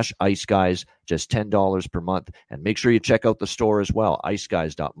patreon.com/IceGuys, just $10 per month. And make sure you check out the store as well,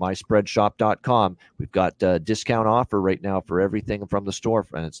 iceguys.myspreadshop.com. We've got a discount offer right now for everything from the store,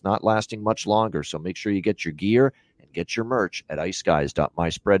 and it's not lasting much longer. So make sure you get your gear and get your merch at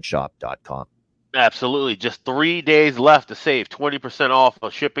iceguys.myspreadshop.com. Absolutely. Just 3 days left to save 20% off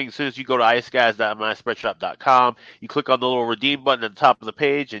of shipping. As soon as you go to iceguys.myspreadshop.com, you click on the little redeem button at the top of the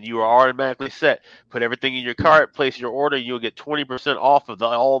page, and you are automatically set. Put everything in your cart, place your order, and you'll get 20% off of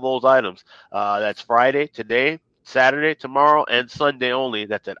all those items. That's Friday, today, Saturday, tomorrow, and Sunday only.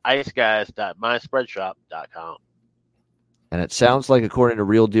 That's at iceguys.myspreadshop.com. And it sounds like, according to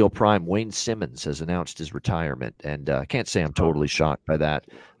Real Deal Prime, Wayne Simmons has announced his retirement. And I can't say I'm totally shocked by that.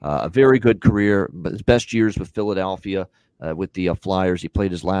 A very good career, but his best years with Philadelphia, with the Flyers. He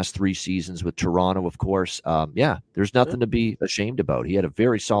played his last 3 seasons with Toronto, of course. There's nothing to be ashamed about. He had a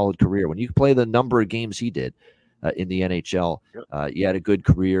very solid career. When you play the number of games he did in the NHL, he had a good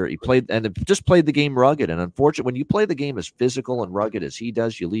career. He played the game rugged. And unfortunately, when you play the game as physical and rugged as he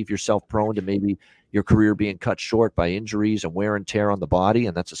does, you leave yourself prone to maybe your career being cut short by injuries and wear and tear on the body,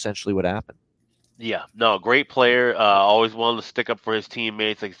 and that's essentially what happened. Yeah, no, great player. Always wanted to stick up for his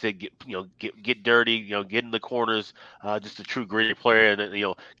teammates. Like I said, get dirty. Get in the corners. Just a true gritty player,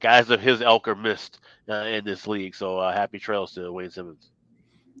 and guys of his ilk are missed in this league. So happy trails to Wayne Simmons.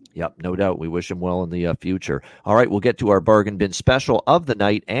 Yep, no doubt. We wish him well in the future. All right, we'll get to our bargain bin special of the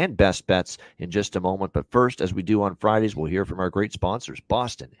night and best bets in just a moment. But first, as we do on Fridays, we'll hear from our great sponsors,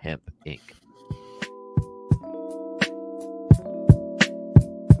 Boston Hemp Inc.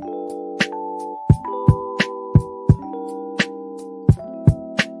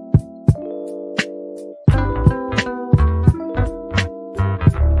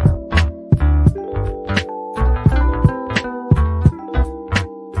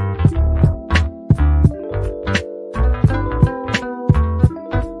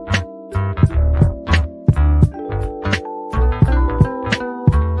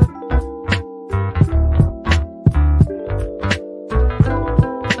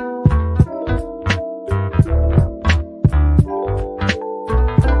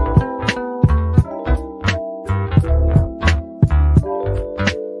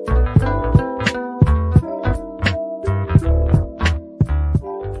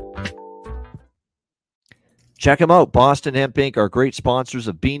 Check them out, Boston Hemp Inc., our great sponsors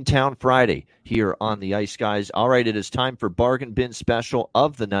of Beantown Friday here on the Ice Guys. All right, it is time for Bargain Bin Special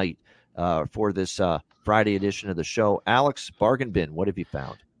of the night for this Friday edition of the show. Alex, Bargain Bin, what have you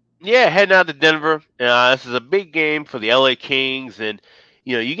found? Yeah, heading out to Denver. This is a big game for the LA Kings, and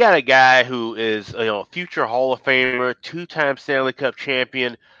you got a guy who is a future Hall of Famer, 2-time Stanley Cup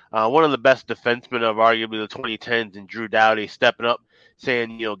champion, one of the best defensemen of arguably the 2010s, and Drew Doughty stepping up,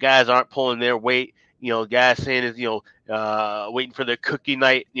 saying guys aren't pulling their weight. Guys saying is, waiting for their cookie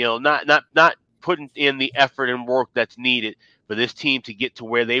night, not putting in the effort and work that's needed for this team to get to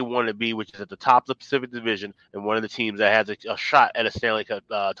where they want to be, which is at the top of the Pacific Division and one of the teams that has a shot at a Stanley Cup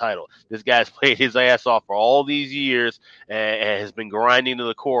title. This guy's played his ass off for all these years and has been grinding to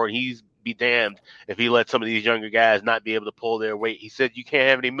the core, and he's be damned if he lets some of these younger guys not be able to pull their weight. He said, you can't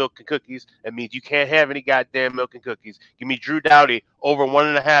have any milk and cookies. That means you can't have any goddamn milk and cookies. Give me Drew Doughty over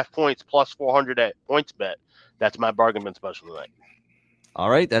 1.5 points plus 400 at points bet. That's my bargain bin special tonight. All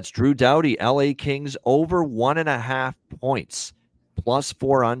right, that's Drew Doughty, LA Kings over 1.5 points plus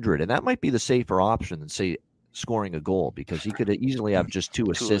 400. And that might be the safer option than, say, scoring a goal, because he could easily have just two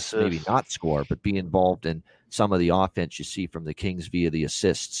assists, maybe not score, but be involved in some of the offense you see from the Kings via the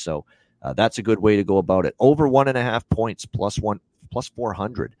assists. So that's a good way to go about it. Over 1.5 points plus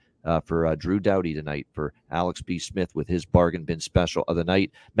 400 for Drew Doughty tonight for Alex B. Smith with his bargain bin special of the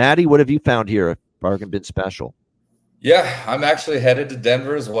night. Maddie, what have you found here? A bargain bin special. Yeah, I'm actually headed to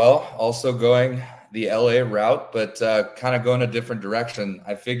Denver as well. Also going the LA route, but kind of going a different direction.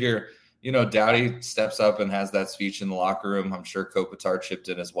 I figure, Doughty steps up and has that speech in the locker room. I'm sure Kopitar chipped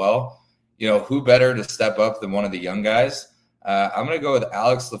in as well. Who better to step up than one of the young guys? I'm going to go with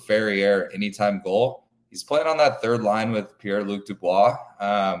Alex Laferriere, anytime goal. He's playing on that third line with Pierre-Luc Dubois.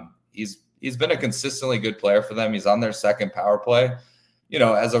 He's been a consistently good player for them. He's on their second power play.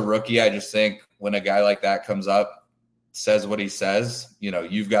 As a rookie, I just think when a guy like that comes up, says what he says,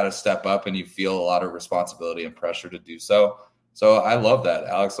 you've got to step up, and you feel a lot of responsibility and pressure to do so. So I love that.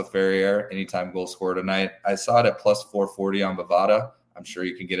 Alex Laferriere, anytime goal scorer tonight. I saw it at plus 440 on Bovada. I'm sure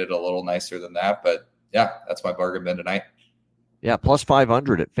you can get it a little nicer than that, but yeah, that's my bargain bin tonight. Yeah, plus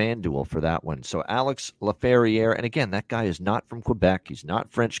 500 at FanDuel for that one. So Alex Laferriere, and again, that guy is not from Quebec. He's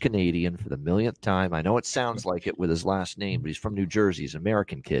not French-Canadian for the millionth time. I know it sounds like it with his last name, but he's from New Jersey. He's an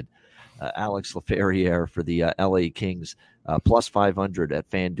American kid. Alex Laferriere for the LA Kings, plus 500 at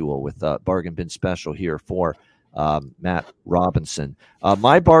FanDuel with bargain bin special here for Matt Robinson.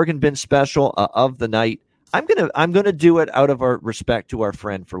 My bargain bin special of the night, I'm gonna do it out of our respect to our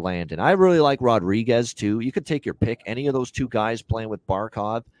friend for Landon. I really like Rodriguez too. You could take your pick. Any of those two guys playing with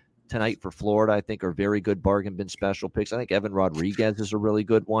Barkov tonight for Florida, I think, are very good bargain bin special picks. I think Evan Rodriguez is a really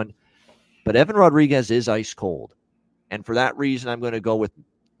good one, but Evan Rodriguez is ice cold, and for that reason, I'm going to go with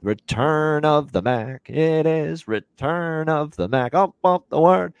Return of the Mac. It is return of the Mac. Up the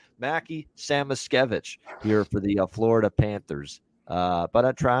word. Mackie Samoskevich here for the Florida Panthers. But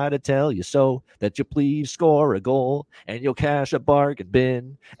I try to tell you so that you please score a goal and you'll cash a bargain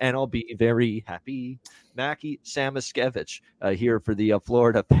bin and I'll be very happy. Mackie Samoskevich here for the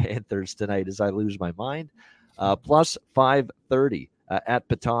Florida Panthers tonight as I lose my mind. Plus 530 at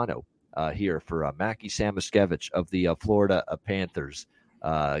Patano here for Mackie Samoskevich of the Florida Panthers.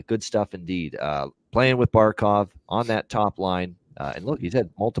 Good stuff indeed. Playing with Barkov on that top line. And look, he's had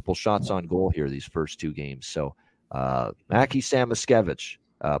multiple shots on goal here these first two games. So Mackie Samoskevich,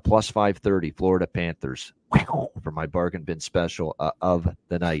 plus 530, Florida Panthers for my bargain bin special of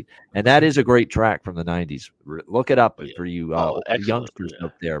the night. And that is a great track from the 90s. Look it up for you youngsters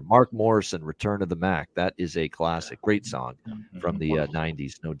out there. Mark Morrison, Return of the Mac. That is a classic. Great song from the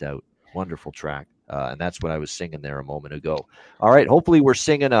 90s, no doubt. Wonderful track. And that's what I was singing there a moment ago. All right. Hopefully we're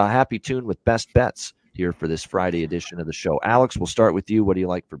singing a happy tune with Best Bets here for this Friday edition of the show. Alex, we'll start with you. What do you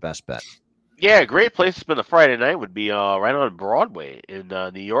like for Best Bet? Yeah, great place to spend a Friday night would be right on Broadway in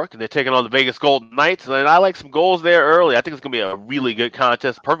New York, and they're taking on the Vegas Golden Knights, and I like some goals there early. I think it's going to be a really good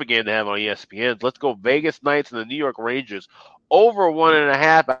contest, perfect game to have on ESPN. Let's go Vegas Knights and the New York Rangers over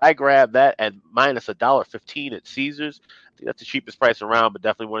 1.5. I grabbed that at minus $1.15 at Caesars. I think that's the cheapest price around, but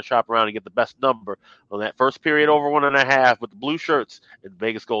definitely want to shop around and get the best number on that first period over 1.5 with the blue shirts and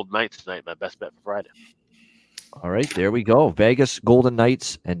Vegas Golden Knights tonight. My best bet for Friday. All right, there we go. Vegas Golden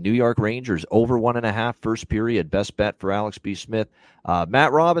Knights and New York Rangers over 1.5 first period. Best bet for Alex B. Smith.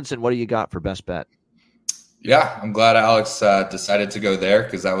 Matt Robinson, what do you got for best bet? Yeah, I'm glad Alex decided to go there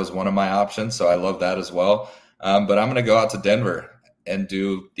because that was one of my options. So I love that as well. But I'm going to go out to Denver and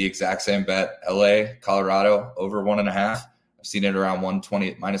do the exact same bet. LA, Colorado over 1.5. I've seen it around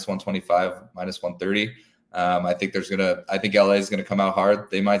 120, minus 125, minus 130. I think LA is going to come out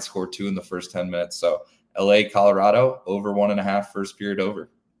hard. They might score 2 in the first 10 minutes. So LA, Colorado, over 1.5 first period over.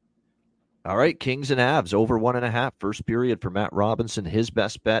 All right, Kings and Avs, over 1.5 first period for Matt Robinson, his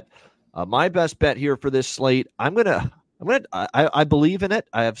best bet. My best bet here for this slate, I believe in it.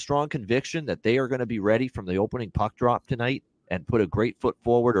 I have strong conviction that they are going to be ready from the opening puck drop tonight and put a great foot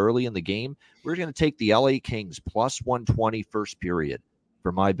forward early in the game. We're going to take the LA Kings plus 120 first period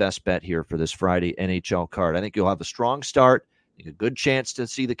for my best bet here for this Friday NHL card. I think you'll have a strong start. A good chance to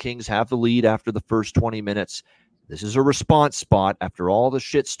see the Kings have the lead after the first 20 minutes. This is a response spot after all the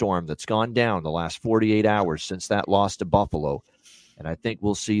shitstorm that's gone down the last 48 hours since that loss to Buffalo. And I think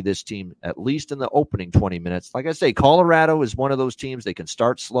we'll see this team at least in the opening 20 minutes. Like I say, Colorado is one of those teams. They can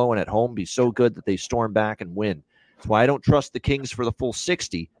start slow and at home be so good that they storm back and win. That's why I don't trust the Kings for the full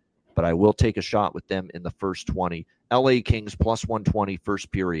 60, but I will take a shot with them in the first 20. LA Kings plus 120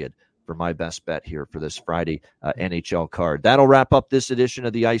 first period for my best bet here for this Friday NHL card. That'll wrap up this edition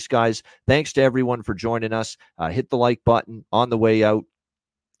of the Ice Guys. Thanks to everyone for joining us. Hit the like button on the way out.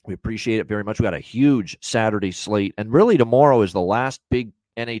 We appreciate it very much. We got a huge Saturday slate, and really tomorrow is the last big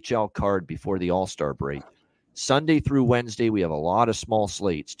NHL card before the All-Star break. Sunday through Wednesday, we have a lot of small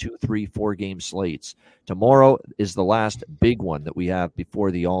slates, 2, 3, 4 game slates. Tomorrow is the last big one that we have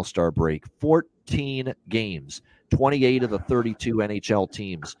before the All-Star break. 14 games, 28 of the 32 NHL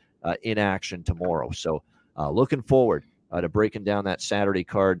teams in action tomorrow. So looking forward to breaking down that Saturday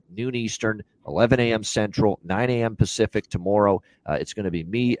card, noon Eastern, 11 a.m. Central, 9 a.m. Pacific tomorrow. It's going to be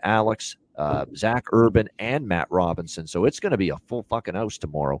me, Alex, Zach Urban, and Matt Robinson. So it's going to be a full fucking house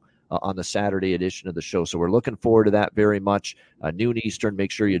tomorrow on the Saturday edition of the show. So we're looking forward to that very much. Noon Eastern,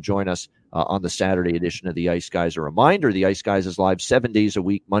 make sure you join us on the Saturday edition of the Ice Guys. A reminder, the Ice Guys is live 7 days a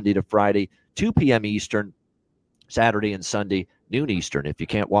week, Monday to Friday, 2 p.m. Eastern, Saturday and Sunday, noon Eastern. If you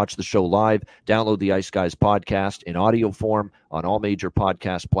can't watch the show live, download the Ice Guys podcast in audio form on all major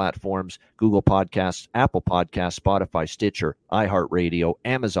podcast platforms, Google Podcasts, Apple Podcasts, Spotify, Stitcher, iHeartRadio,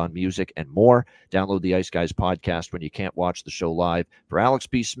 Amazon Music, and more. Download the Ice Guys podcast when you can't watch the show live. For Alex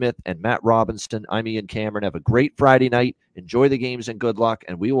B. Smith and Matt Robinson, I'm Ian Cameron. Have a great Friday night. Enjoy the games and good luck,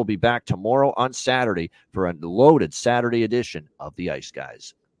 and we will be back tomorrow on Saturday for a loaded Saturday edition of the Ice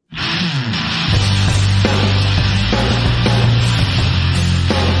Guys.